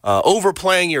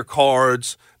 overplaying your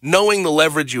cards, knowing the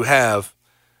leverage you have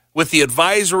with the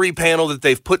advisory panel that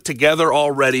they've put together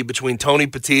already between Tony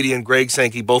Petitti and Greg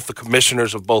Sankey, both the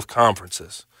commissioners of both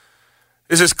conferences.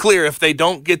 It's just clear if they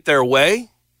don't get their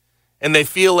way and they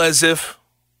feel as if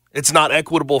it's not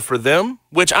equitable for them,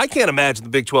 which I can't imagine the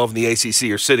Big 12 and the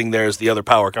ACC are sitting there as the other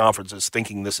power conferences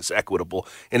thinking this is equitable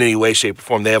in any way, shape, or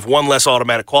form. They have 1 less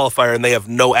automatic qualifier, and they have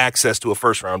no access to a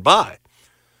first-round bye.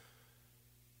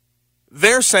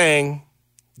 They're saying,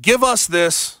 give us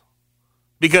this,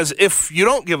 because if you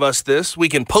don't give us this, we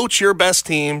can poach your best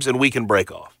teams and we can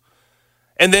break off.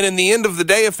 And then in the end of the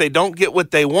day, if they don't get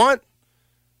what they want,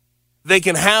 they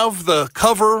can have the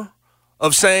cover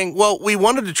of saying, well, we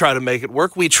wanted to try to make it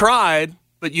work. We tried,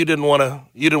 but you didn't want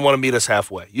to meet us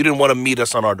halfway. You didn't want to meet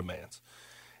us on our demands.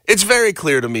 It's very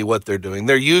clear to me what they're doing.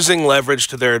 They're using leverage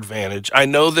to their advantage. I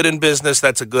know that in business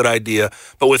that's a good idea,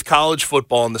 but with college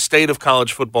football and the state of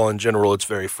college football in general, it's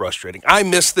very frustrating. I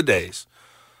miss the days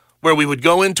where we would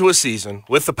go into a season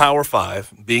with the Power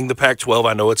 5, being the Pac-12,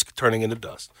 I know it's turning into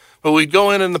dust, but we'd go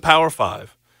in the Power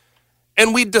 5,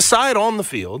 and we'd decide on the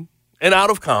field and out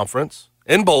of conference,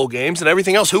 in bowl games and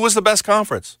everything else, who was the best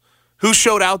conference, who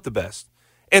showed out the best.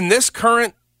 In this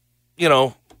current,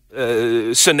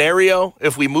 scenario,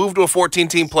 if we move to a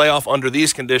 14-team playoff under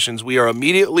these conditions, we are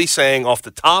immediately saying off the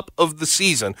top of the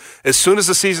season, as soon as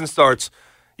the season starts,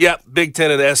 Big Ten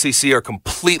and the SEC are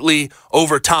completely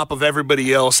over top of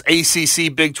everybody else.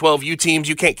 ACC, Big 12, you teams,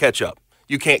 you can't catch up.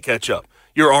 You can't catch up.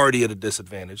 You're already at a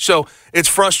disadvantage. So it's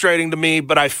frustrating to me,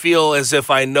 but I feel as if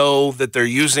I know that they're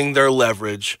using their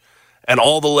leverage and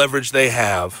all the leverage they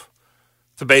have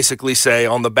to basically say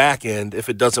on the back end, if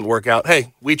it doesn't work out,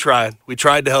 hey, we tried. We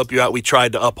tried to help you out. We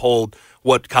tried to uphold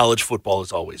what college football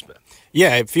has always been.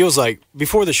 Yeah, it feels like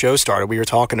before the show started, we were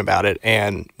talking about it,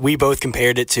 and we both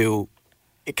compared it to,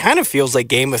 it kind of feels like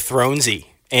Game of Thrones-y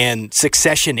and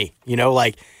Succession-y.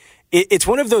 It's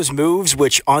one of those moves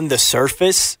which on the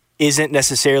surface isn't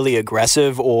necessarily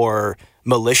aggressive or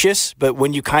malicious, but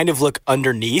when you kind of look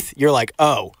underneath, you're like,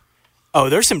 oh,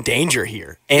 there's some danger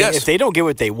here. And If they don't get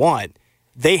what they want,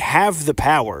 they have the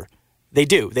power. They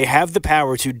do. They have the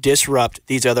power to disrupt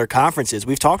these other conferences.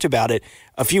 We've talked about it.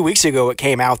 A few weeks ago, it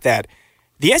came out that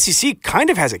the SEC kind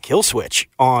of has a kill switch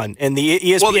on, and the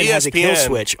ESPN has a kill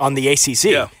switch on the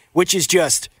ACC, which is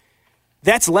just,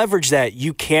 that's leverage that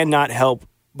you cannot help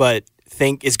but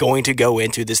think is going to go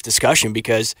into this discussion,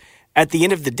 because at the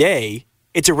end of the day,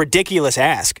 it's a ridiculous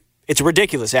ask.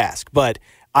 But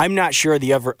I'm not sure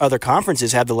the other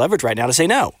conferences have the leverage right now to say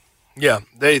no. Yeah,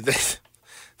 they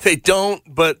don't,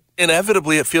 but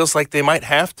inevitably it feels like they might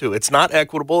have to. It's not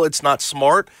equitable, it's not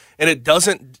smart, and it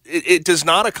does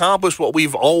not accomplish what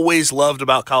we've always loved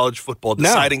about college football,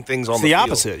 deciding things on the field.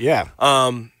 It's the opposite, yeah.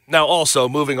 Now, also,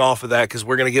 moving off of that, because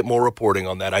we're going to get more reporting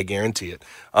on that, I guarantee it.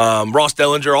 Ross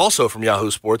Dellinger, also from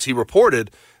Yahoo Sports, he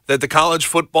reported that the college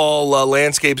football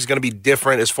landscape is going to be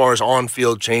different as far as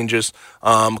on-field changes.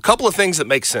 A couple of things that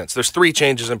make sense. There's 3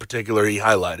 changes in particular he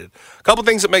highlighted. A couple of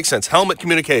things that make sense. Helmet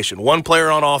communication. One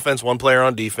player on offense, one player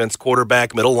on defense,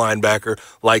 quarterback, middle linebacker,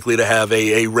 likely to have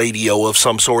a radio of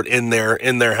some sort in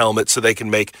their helmet so they can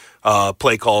make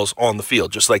play calls on the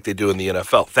field, just like they do in the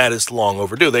NFL. That is long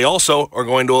overdue. They also are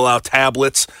going to allow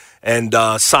tablets and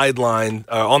on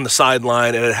the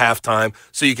sideline and at halftime,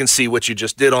 so you can see what you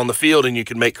just did on the field and you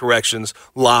can make corrections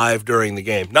live during the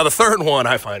game. Now, the third one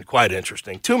I find quite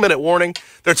interesting. 2-minute warning.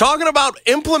 They're talking about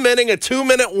implementing a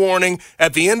 2-minute warning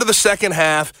at the end of the second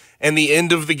half and the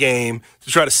end of the game to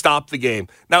try to stop the game.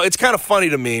 Now, it's kind of funny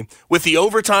to me, with the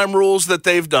overtime rules that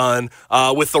they've done,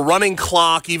 with the running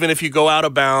clock, even if you go out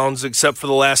of bounds, except for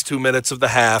the last 2 minutes of the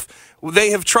half,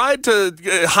 they have tried to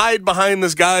hide behind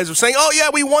this guise of saying, oh, yeah,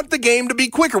 we want the game to be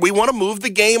quicker. We want to move the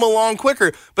game along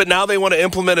quicker. But now they want to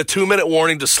implement a 2-minute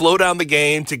warning to slow down the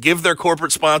game, to give their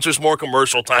corporate sponsors more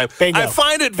commercial time. Bingo. I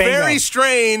find it very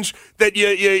strange that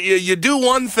you do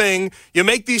one thing, you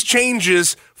make these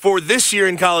changes for this year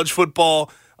in college football,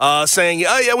 saying,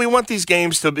 oh, yeah, we want these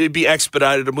games to be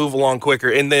expedited, to move along quicker.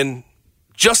 And then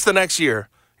just the next year,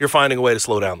 you're finding a way to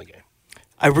slow down the game.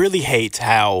 I really hate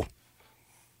how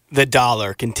the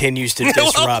dollar continues to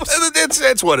disrupt.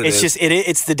 It's what it is.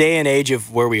 It's the day and age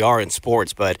of where we are in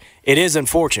sports, but it is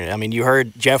unfortunate. I mean, you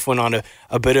heard Geoff went on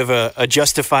a bit of a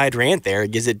justified rant there,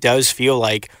 because it does feel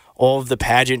like all of the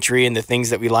pageantry and the things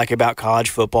that we like about college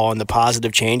football and the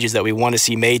positive changes that we want to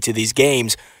see made to these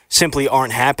games simply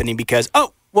aren't happening because,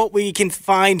 we can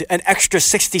find an extra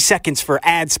 60 seconds for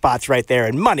ad spots right there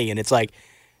and money. And it's like,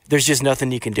 there's just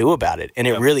nothing you can do about it. And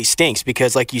it really stinks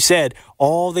because, like you said,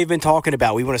 all they've been talking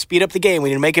about, we want to speed up the game. We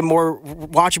need to make it more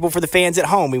watchable for the fans at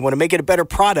home. We want to make it a better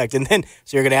product. And then,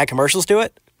 so you're going to add commercials to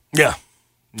it? Yeah.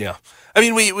 I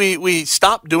mean, we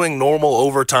stopped doing normal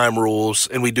overtime rules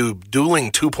and we do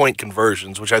dueling 2-point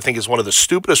conversions, which I think is one of the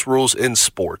stupidest rules in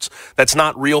sports. That's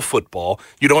not real football.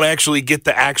 You don't actually get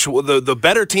the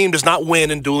better team does not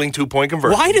win in dueling 2-point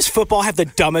conversions. Why does football have the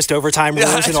dumbest overtime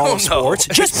rules in all of sports?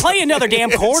 Just play another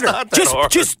damn quarter.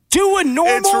 Just do a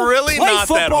normal It's really play not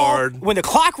football. that hard. When the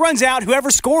clock runs out,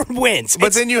 whoever scored wins.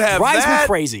 But then you have drives that. Me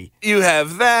crazy. You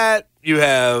have that. You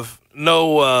have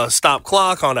no stop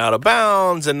clock on out of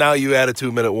bounds, and now you add a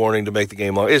 2-minute warning to make the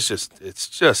game long. It's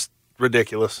just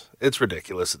ridiculous. It's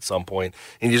ridiculous at some point,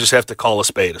 and you just have to call a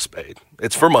spade a spade.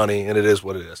 It's for money, and it is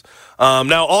what it is.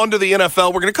 Now on to the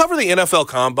NFL. We're going to cover the NFL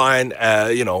Combine,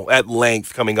 at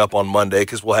length coming up on Monday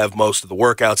because we'll have most of the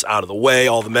workouts out of the way,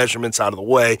 all the measurements out of the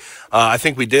way. I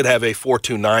think we did have a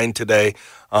 4.29 today.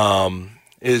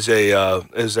 Is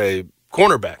a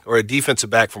cornerback or a defensive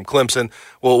back from Clemson.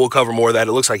 We'll cover more of that.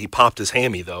 It looks like he popped his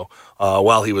hammy, though,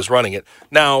 while he was running it.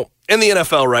 Now, in the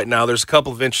NFL right now, there's a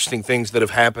couple of interesting things that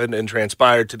have happened and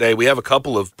transpired today. We have a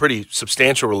couple of pretty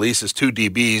substantial releases, 2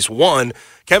 DBs. One,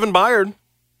 Kevin Byard,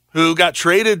 who got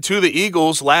traded to the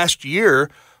Eagles last year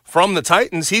from the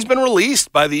Titans, he's been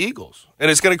released by the Eagles. And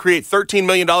it's going to create $13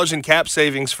 million in cap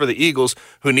savings for the Eagles,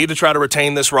 who need to try to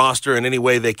retain this roster in any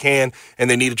way they can, and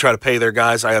they need to try to pay their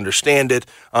guys. I understand it.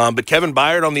 But Kevin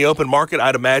Byard on the open market,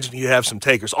 I'd imagine he'd have some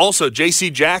takers. Also, J.C.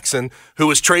 Jackson, who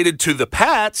was traded to the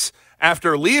Pats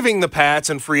after leaving the Pats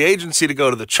in free agency to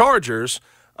go to the Chargers,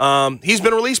 he's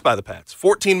been released by the Pats.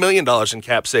 $14 million in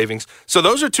cap savings. So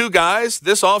those are 2 guys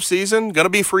this offseason going to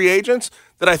be free agents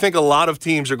that I think a lot of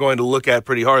teams are going to look at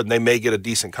pretty hard, and they may get a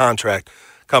decent contract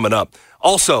coming up.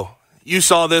 Also, you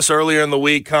saw this earlier in the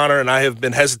week, Connor, and I have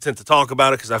been hesitant to talk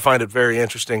about it because I find it very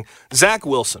interesting. Zach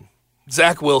Wilson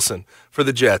for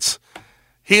the Jets.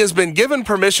 He has been given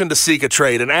permission to seek a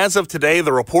trade, and as of today,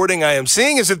 the reporting I am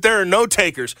seeing is that there are no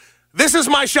takers. This is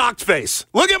my shocked face.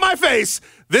 Look at my face.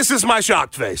 This is my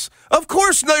shocked face. Of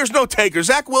course, there's no taker.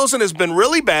 Zach Wilson has been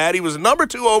really bad. He was a number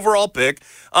 2 overall pick.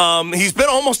 He's been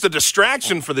almost a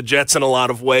distraction for the Jets in a lot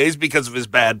of ways because of his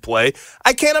bad play.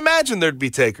 I can't imagine there'd be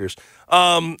takers.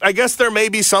 I guess there may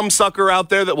be some sucker out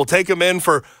there that will take him in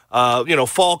for,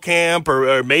 fall camp,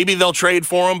 or maybe they'll trade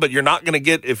for him. But you're not going to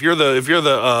get if you're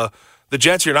the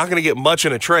Jets, you're not going to get much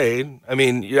in a trade. I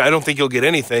mean, I don't think you'll get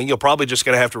anything. You'll probably just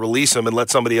going to have to release him and let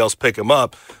somebody else pick him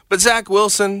up. But Zach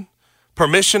Wilson,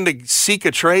 permission to seek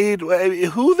a trade?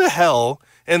 Who the hell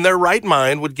in their right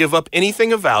mind would give up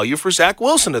anything of value for Zach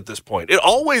Wilson at this point? It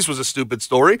always was a stupid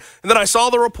story. And then I saw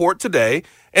the report today,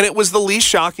 and it was the least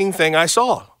shocking thing I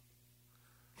saw.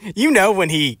 When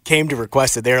he came to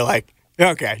request it, they were like,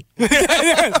 okay.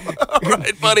 All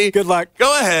right, buddy. Good luck.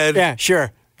 Go ahead. Yeah,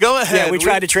 sure. Go ahead. Yeah, we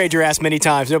tried to trade your ass many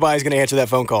times. Nobody's going to answer that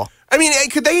phone call. I mean,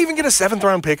 could they even get a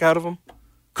 7th-round pick out of him?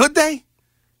 Could they?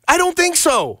 I don't think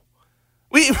so.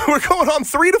 We're going on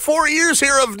 3 to 4 years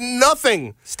here of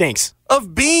nothing. Stinks.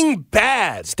 Of being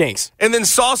bad. Stinks. And then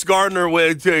Sauce Gardner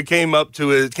came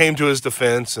to his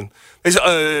defense, and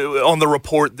on the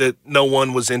report that no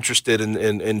one was interested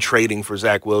in trading for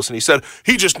Zach Wilson. He said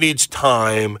he just needs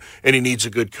time and he needs a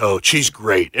good coach. He's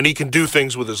great and he can do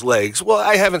things with his legs. Well,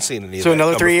 I haven't seen any of that. So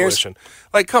another 3 years?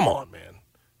 Like, come on, man.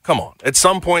 Come on. At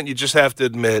some point, you just have to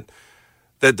admit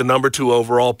that the number 2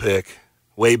 overall pick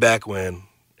way back when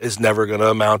is never going to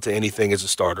amount to anything as a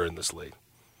starter in this league.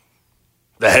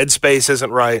 The headspace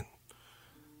isn't right.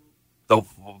 The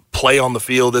play on the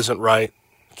field isn't right.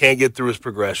 Can't get through his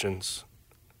progressions.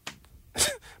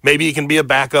 Maybe he can be a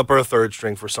backup or a third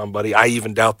string for somebody. I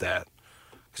even doubt that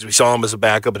because we saw him as a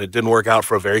backup and it didn't work out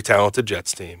for a very talented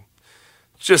Jets team.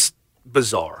 It's just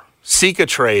bizarre. Seek a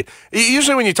trade.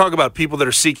 Usually when you talk about people that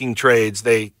are seeking trades,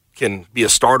 they can be a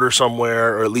starter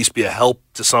somewhere or at least be a help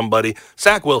to somebody.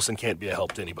 Zach Wilson can't be a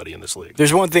help to anybody in this league.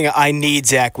 There's one thing I need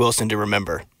Zach Wilson to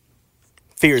remember.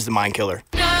 Fear is the mind killer.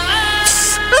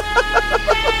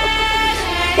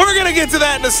 We're going to get to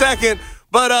that in a second.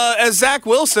 But as Zach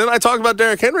Wilson, I talked about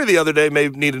Derrick Henry the other day, may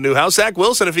need a new house. Zach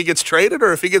Wilson, if he gets traded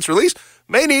or if he gets released,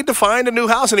 may need to find a new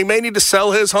house and he may need to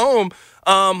sell his home.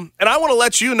 And I want to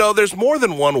let you know there's more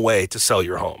than one way to sell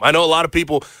your home. I know a lot of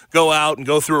people go out and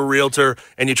go through a realtor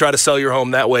and you try to sell your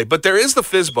home that way. But there is the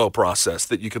FSBO process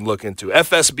that you can look into.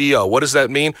 FSBO, what does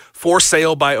that mean? For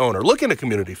sale by owner. Look into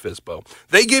Community FSBO.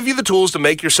 They give you the tools to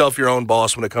make yourself your own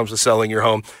boss when it comes to selling your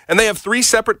home. And they have 3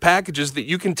 separate packages that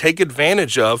you can take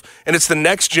advantage of. And it's the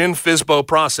next-gen FSBO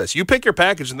process. You pick your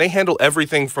package and they handle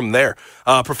everything from there.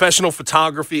 Professional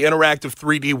photography, interactive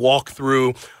 3D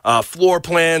walkthrough, floor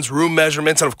plans, room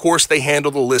measurements, and of course they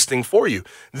handle the listing for you.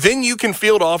 Then you can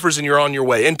field offers and you're on your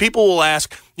way. And people will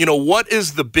ask, what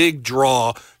is the big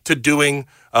draw to doing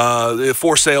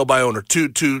for sale by owner,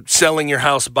 to selling your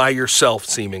house by yourself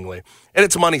seemingly? And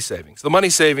it's money savings. The money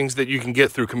savings that you can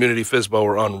get through Community FSBO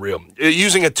are unreal.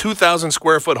 Using a 2,000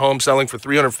 square foot home selling for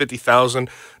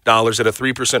 $350,000 at a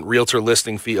 3% realtor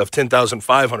listing fee of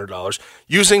 $10,500.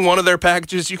 Using one of their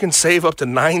packages, you can save up to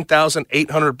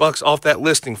 $9,800 off that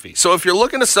listing fee. So if you're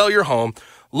looking to sell your home,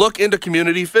 look into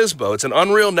Community FSBO. It's an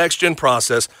unreal next-gen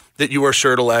process that you are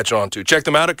sure to latch on to. Check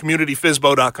them out at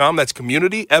communityfsbo.com. That's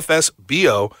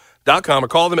communityfsbo.com. Or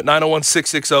call them at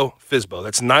 901-660-FSBO.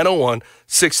 That's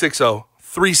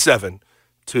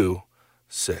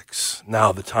 901-660-3726.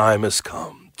 Now the time has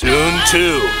come. Dune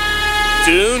 2.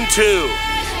 Dune 2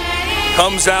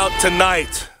 comes out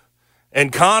tonight.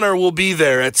 And Connor will be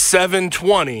there at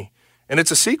 7:20. And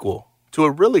it's a sequel to a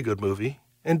really good movie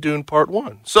in Dune Part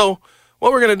 1. So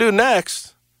what we're going to do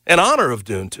next, in honor of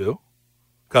Dune 2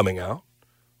 coming out,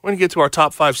 we're going to get to our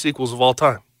top 5 sequels of all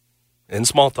time in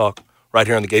Small Talk. Right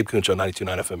here on the Gabe Kuhn Show,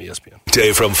 92.9 FM ESPN.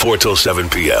 Day from 4 till 7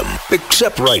 p.m.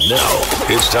 Except right now,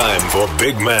 it's time for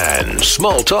Big Man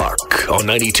Small Talk on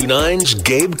 92.9's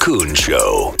Gabe Kuhn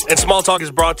Show. And Small Talk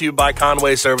is brought to you by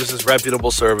Conway Services,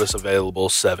 reputable service available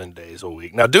 7 days a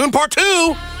week. Now, Dune Part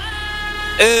 2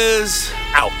 is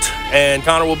out, and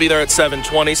Connor will be there at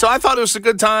 7:20. So I thought it was a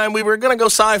good time. We were going to go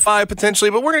sci-fi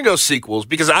potentially, but we're going to go sequels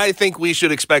because I think we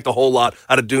should expect a whole lot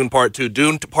out of Dune Part 2.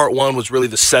 Dune Part 1 was really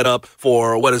the setup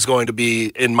for what is going to be,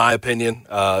 in my opinion,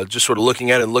 just sort of looking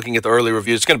at it and looking at the early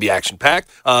reviews, it's going to be action-packed,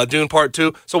 Dune Part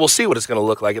 2. So we'll see what it's going to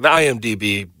look like. The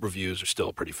IMDb reviews are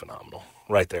still pretty phenomenal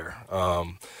right there.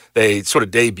 They sort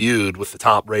of debuted with the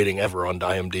top rating ever on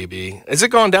IMDb. Has it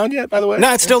gone down yet, by the way?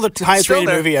 No, it's still the highest rated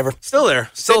movie ever. Still there.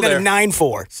 Still there.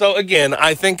 9.4. So, again,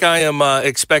 I think I am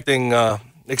expecting a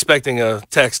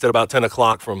text at about 10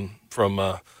 o'clock from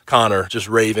Connor just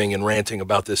raving and ranting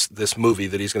about this movie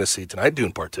that he's going to see tonight,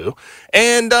 Dune Part 2.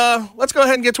 And let's go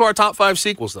ahead and get to our top 5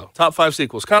 sequels, though. Top 5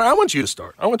 sequels. Connor, I want you to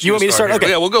start. You want me to start? Okay.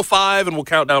 Yeah, we'll go 5 and we'll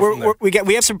count down from there.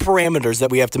 We have some parameters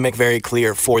that we have to make very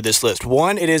clear for this list.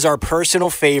 One, it is our personal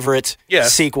favorite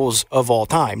sequels of all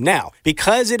time. Now,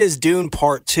 because it is Dune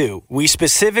Part 2, we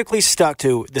specifically stuck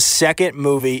to the second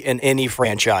movie in any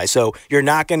franchise. So you're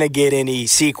not going to get any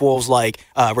sequels like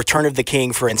Return of the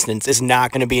King, for instance, is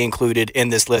not going to be included in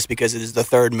this list because it is the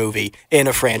third movie in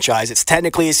a franchise. It's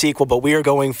technically a sequel, but we are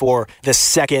going for the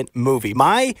second movie.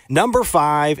 My number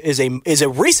 5 is a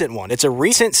recent one. It's a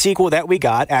recent sequel that we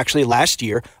got actually last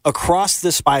year, Across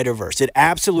the Spider-Verse. It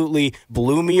absolutely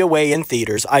blew me away in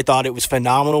theaters. I thought it was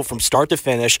phenomenal from start to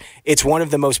finish. It's one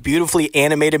of the most beautifully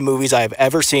animated movies I have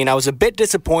ever seen. I was a bit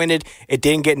disappointed it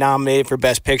didn't get nominated for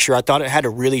Best Picture. I thought it had a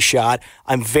really shot.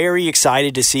 I'm very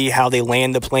excited to see how they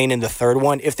land the plane in the third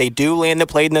one. If they do land the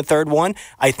plane in the third one,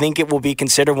 I think it will be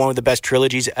considered one of the best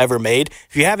trilogies ever made.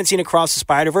 If you haven't seen Across the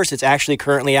Spider-Verse, it's actually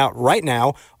currently out right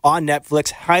now on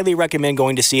Netflix. Highly recommend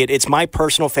going to see it. It's my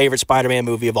personal favorite Spider-Man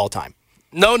movie of all time.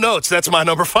 No notes. That's my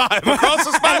number 5. Across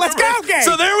the Spider-Verse. Let's go, Gabe.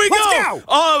 So there we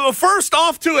go. First,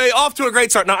 off to a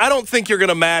great start. Now, I don't think you're going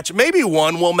to match. Maybe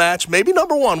one will match. Maybe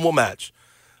number 1 will match.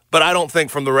 But I don't think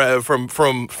from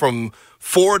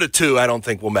 4 to 2, I don't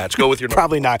think we'll match. Go with your number.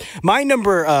 Probably not. My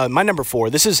number 4.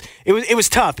 It was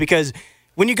tough because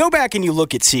when you go back and you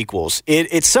look at sequels,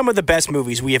 it's some of the best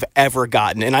movies we have ever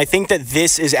gotten. And I think that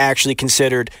this is actually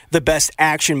considered the best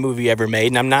action movie ever made,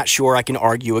 and I'm not sure I can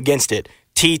argue against it.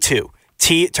 T2.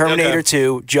 Terminator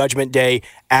 2, Judgment Day,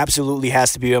 absolutely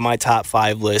has to be on my top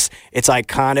 5 list. It's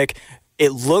iconic.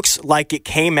 It looks like it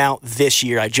came out this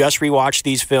year. I just rewatched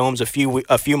these films a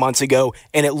few months ago,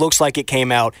 and it looks like it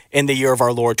came out in the year of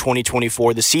our Lord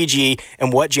 2024. The CG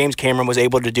and what James Cameron was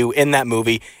able to do in that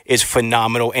movie is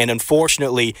phenomenal. And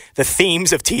unfortunately, the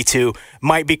themes of T2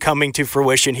 might be coming to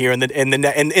fruition here in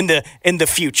the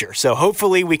future. So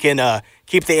hopefully we can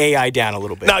keep the AI down a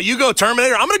little bit. Now, you go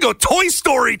Terminator. I'm going to go Toy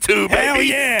Story 2, baby. Hell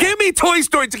yeah. Give me Toy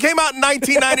Story 2. It came out in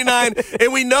 1999,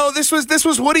 and we know this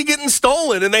was Woody getting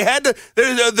stolen, and they had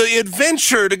the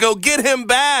adventure to go get him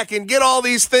back and get all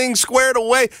these things squared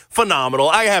away. Phenomenal.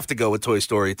 I have to go with Toy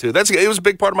Story 2. It was a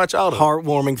big part of my childhood.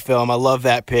 Heartwarming film. I love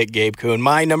that pick, Gabe Kuhn.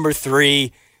 My number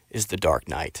 3 is The Dark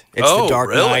Knight. It's The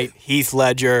Dark Knight, Heath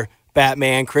Ledger,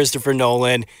 Batman, Christopher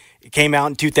Nolan. It came out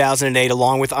in 2008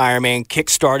 along with Iron Man,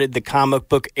 kickstarted the comic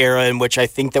book era in which I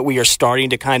think that we are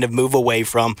starting to kind of move away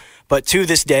from. But to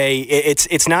this day,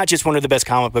 it's not just one of the best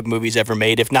comic book movies ever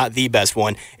made, if not the best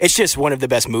one. It's just one of the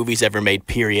best movies ever made,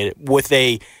 period, with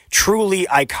a truly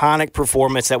iconic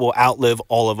performance that will outlive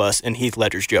all of us in Heath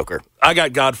Ledger's Joker. I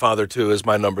got Godfather 2 as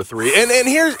my number 3. And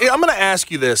here's, I'm going to ask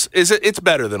you this. It's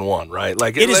better than 1, right?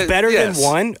 Like it is better than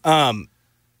 1.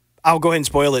 I'll go ahead and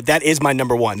spoil it. That is my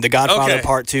number 1. The Godfather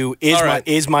Part 2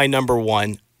 is my number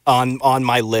 1 on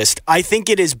my list. I think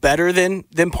it is better than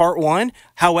Part 1.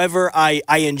 However, I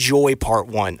enjoy Part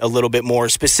 1 a little bit more,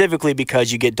 specifically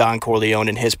because you get Don Corleone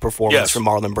and his performance from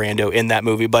Marlon Brando in that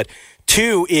movie. But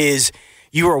 2 is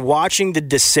you are watching the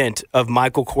descent of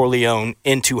Michael Corleone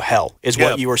into hell is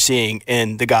what you are seeing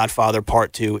in The Godfather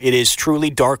Part 2. It is truly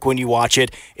dark when you watch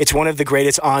it. It's one of the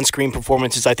greatest on-screen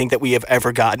performances I think that we have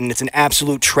ever gotten. It's an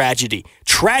absolute tragedy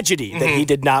that he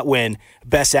did not win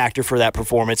Best Actor for that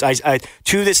performance. I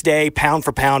to this day, pound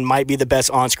for pound, might be the best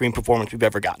on-screen performance we've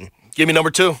ever gotten. Give me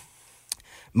number 2.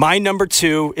 My number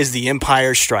 2 is The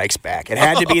Empire Strikes Back. It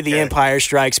had to be The Empire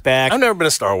Strikes Back. I've never been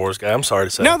a Star Wars guy. I'm sorry to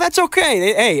say. No, that's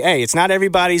okay. Hey, it's not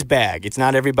everybody's bag.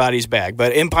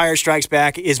 But Empire Strikes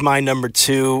Back is my number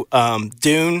 2.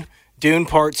 Dune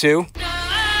Part 2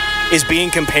 is being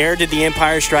compared to The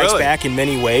Empire Strikes Back in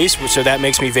many ways, so that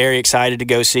makes me very excited to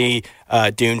go see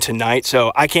Dune tonight.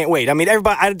 So I can't wait. I mean,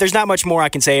 there's not much more I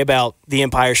can say about The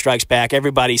Empire Strikes Back.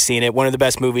 Everybody's seen it. One of the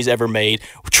best movies ever made.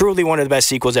 Truly one of the best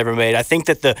sequels ever made. I think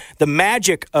that the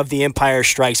magic of The Empire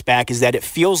Strikes Back is that it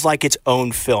feels like its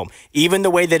own film. Even the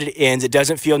way that it ends, it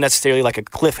doesn't feel necessarily like a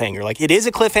cliffhanger. Like, it is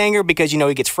a cliffhanger because,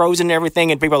 he gets frozen and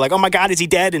everything, and people are like, oh my God, is he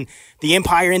dead? And the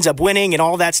Empire ends up winning and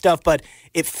all that stuff. But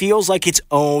it feels like its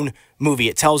own movie.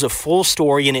 It tells a full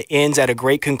story and it ends at a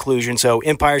great conclusion. So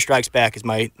Empire Strikes Back is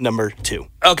my number 2.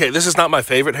 Okay, this is not my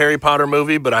favorite Harry Potter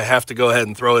movie, but I have to go ahead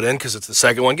and throw it in because it's the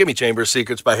second one. Give me Chamber of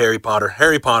Secrets by Harry Potter.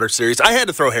 Harry Potter series. I had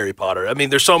to throw Harry Potter. I mean,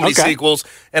 there's so many sequels,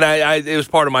 and it was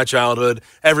part of my childhood.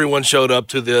 Everyone showed up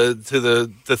to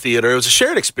the theater. It was a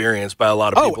shared experience by a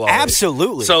lot of people. Oh,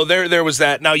 absolutely. So there was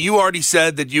that. Now, you already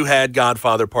said that you had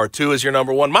Godfather Part 2 as your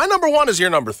number 1. My number 1 is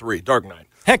your number 3, Dark Knight.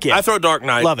 Heck yeah. I throw Dark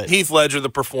Knight. Love it. Heath Ledger, the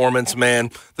performance, man,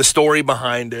 the story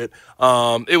behind it.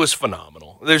 It was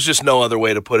phenomenal. There's just no other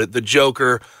way to put it. The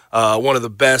Joker, one of the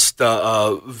best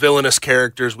villainous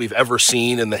characters we've ever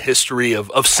seen in the history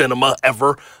of cinema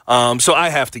ever. So I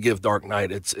have to give Dark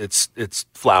Knight its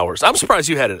flowers. I'm surprised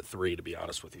you had it at 3, to be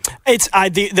honest with you.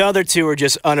 The other two are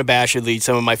just unabashedly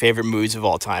some of my favorite movies of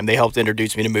all time. They helped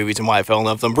introduce me to movies and why I fell in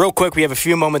love with them. Real quick, we have a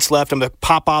few moments left. I'm going to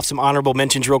pop off some honorable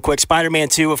mentions real quick. Spider-Man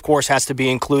 2, of course, has to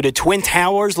be included. Twin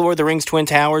Towers, Lord of the Rings, Twin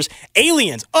Towers.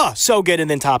 Aliens, so good. And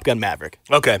then Top Gun Maverick.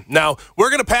 Okay, now we're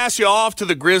going to pass you off to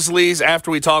the Grizzlies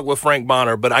after we talk with Frank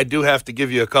Bonner, but I do have to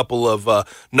give you a couple of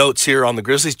notes here on the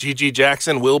Grizzlies. G.G.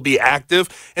 Jackson will be active.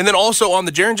 And then also on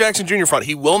the Jaren Jackson Jr. front,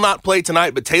 he will not play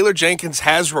tonight, but Taylor Jenkins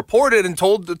has reported and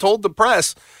told the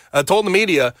press, told the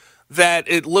media, that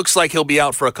it looks like he'll be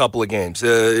out for a couple of games.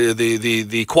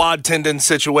 The quad tendon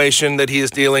situation that he is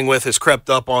dealing with has crept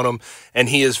up on him, and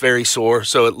he is very sore.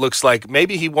 So it looks like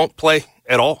maybe he won't play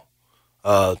at all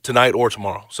tonight or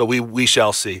tomorrow. So we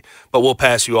shall see. But we'll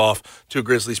pass you off to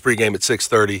Grizzlies pregame at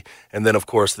 6:30, and then, of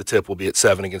course, the tip will be at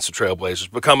 7 against the Trailblazers.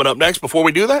 But coming up next, before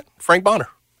we do that, Frank Bonner.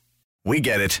 We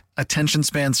get it. Attention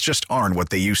spans just aren't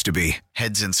what they used to be.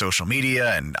 Heads in social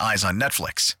media and eyes on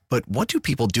Netflix. But what do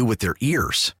people do with their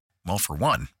ears? Well, for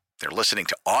one, they're listening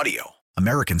to audio.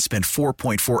 Americans spend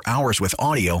 4.4 hours with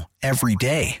audio every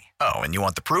day. Oh, and you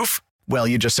want the proof? Well,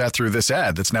 you just sat through this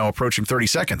ad that's now approaching 30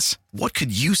 seconds. What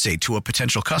could you say to a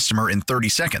potential customer in 30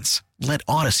 seconds? Let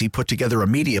Odyssey put together a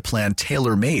media plan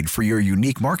tailor-made for your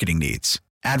unique marketing needs.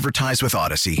 Advertise with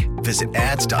Odyssey. Visit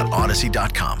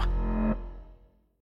ads.odyssey.com.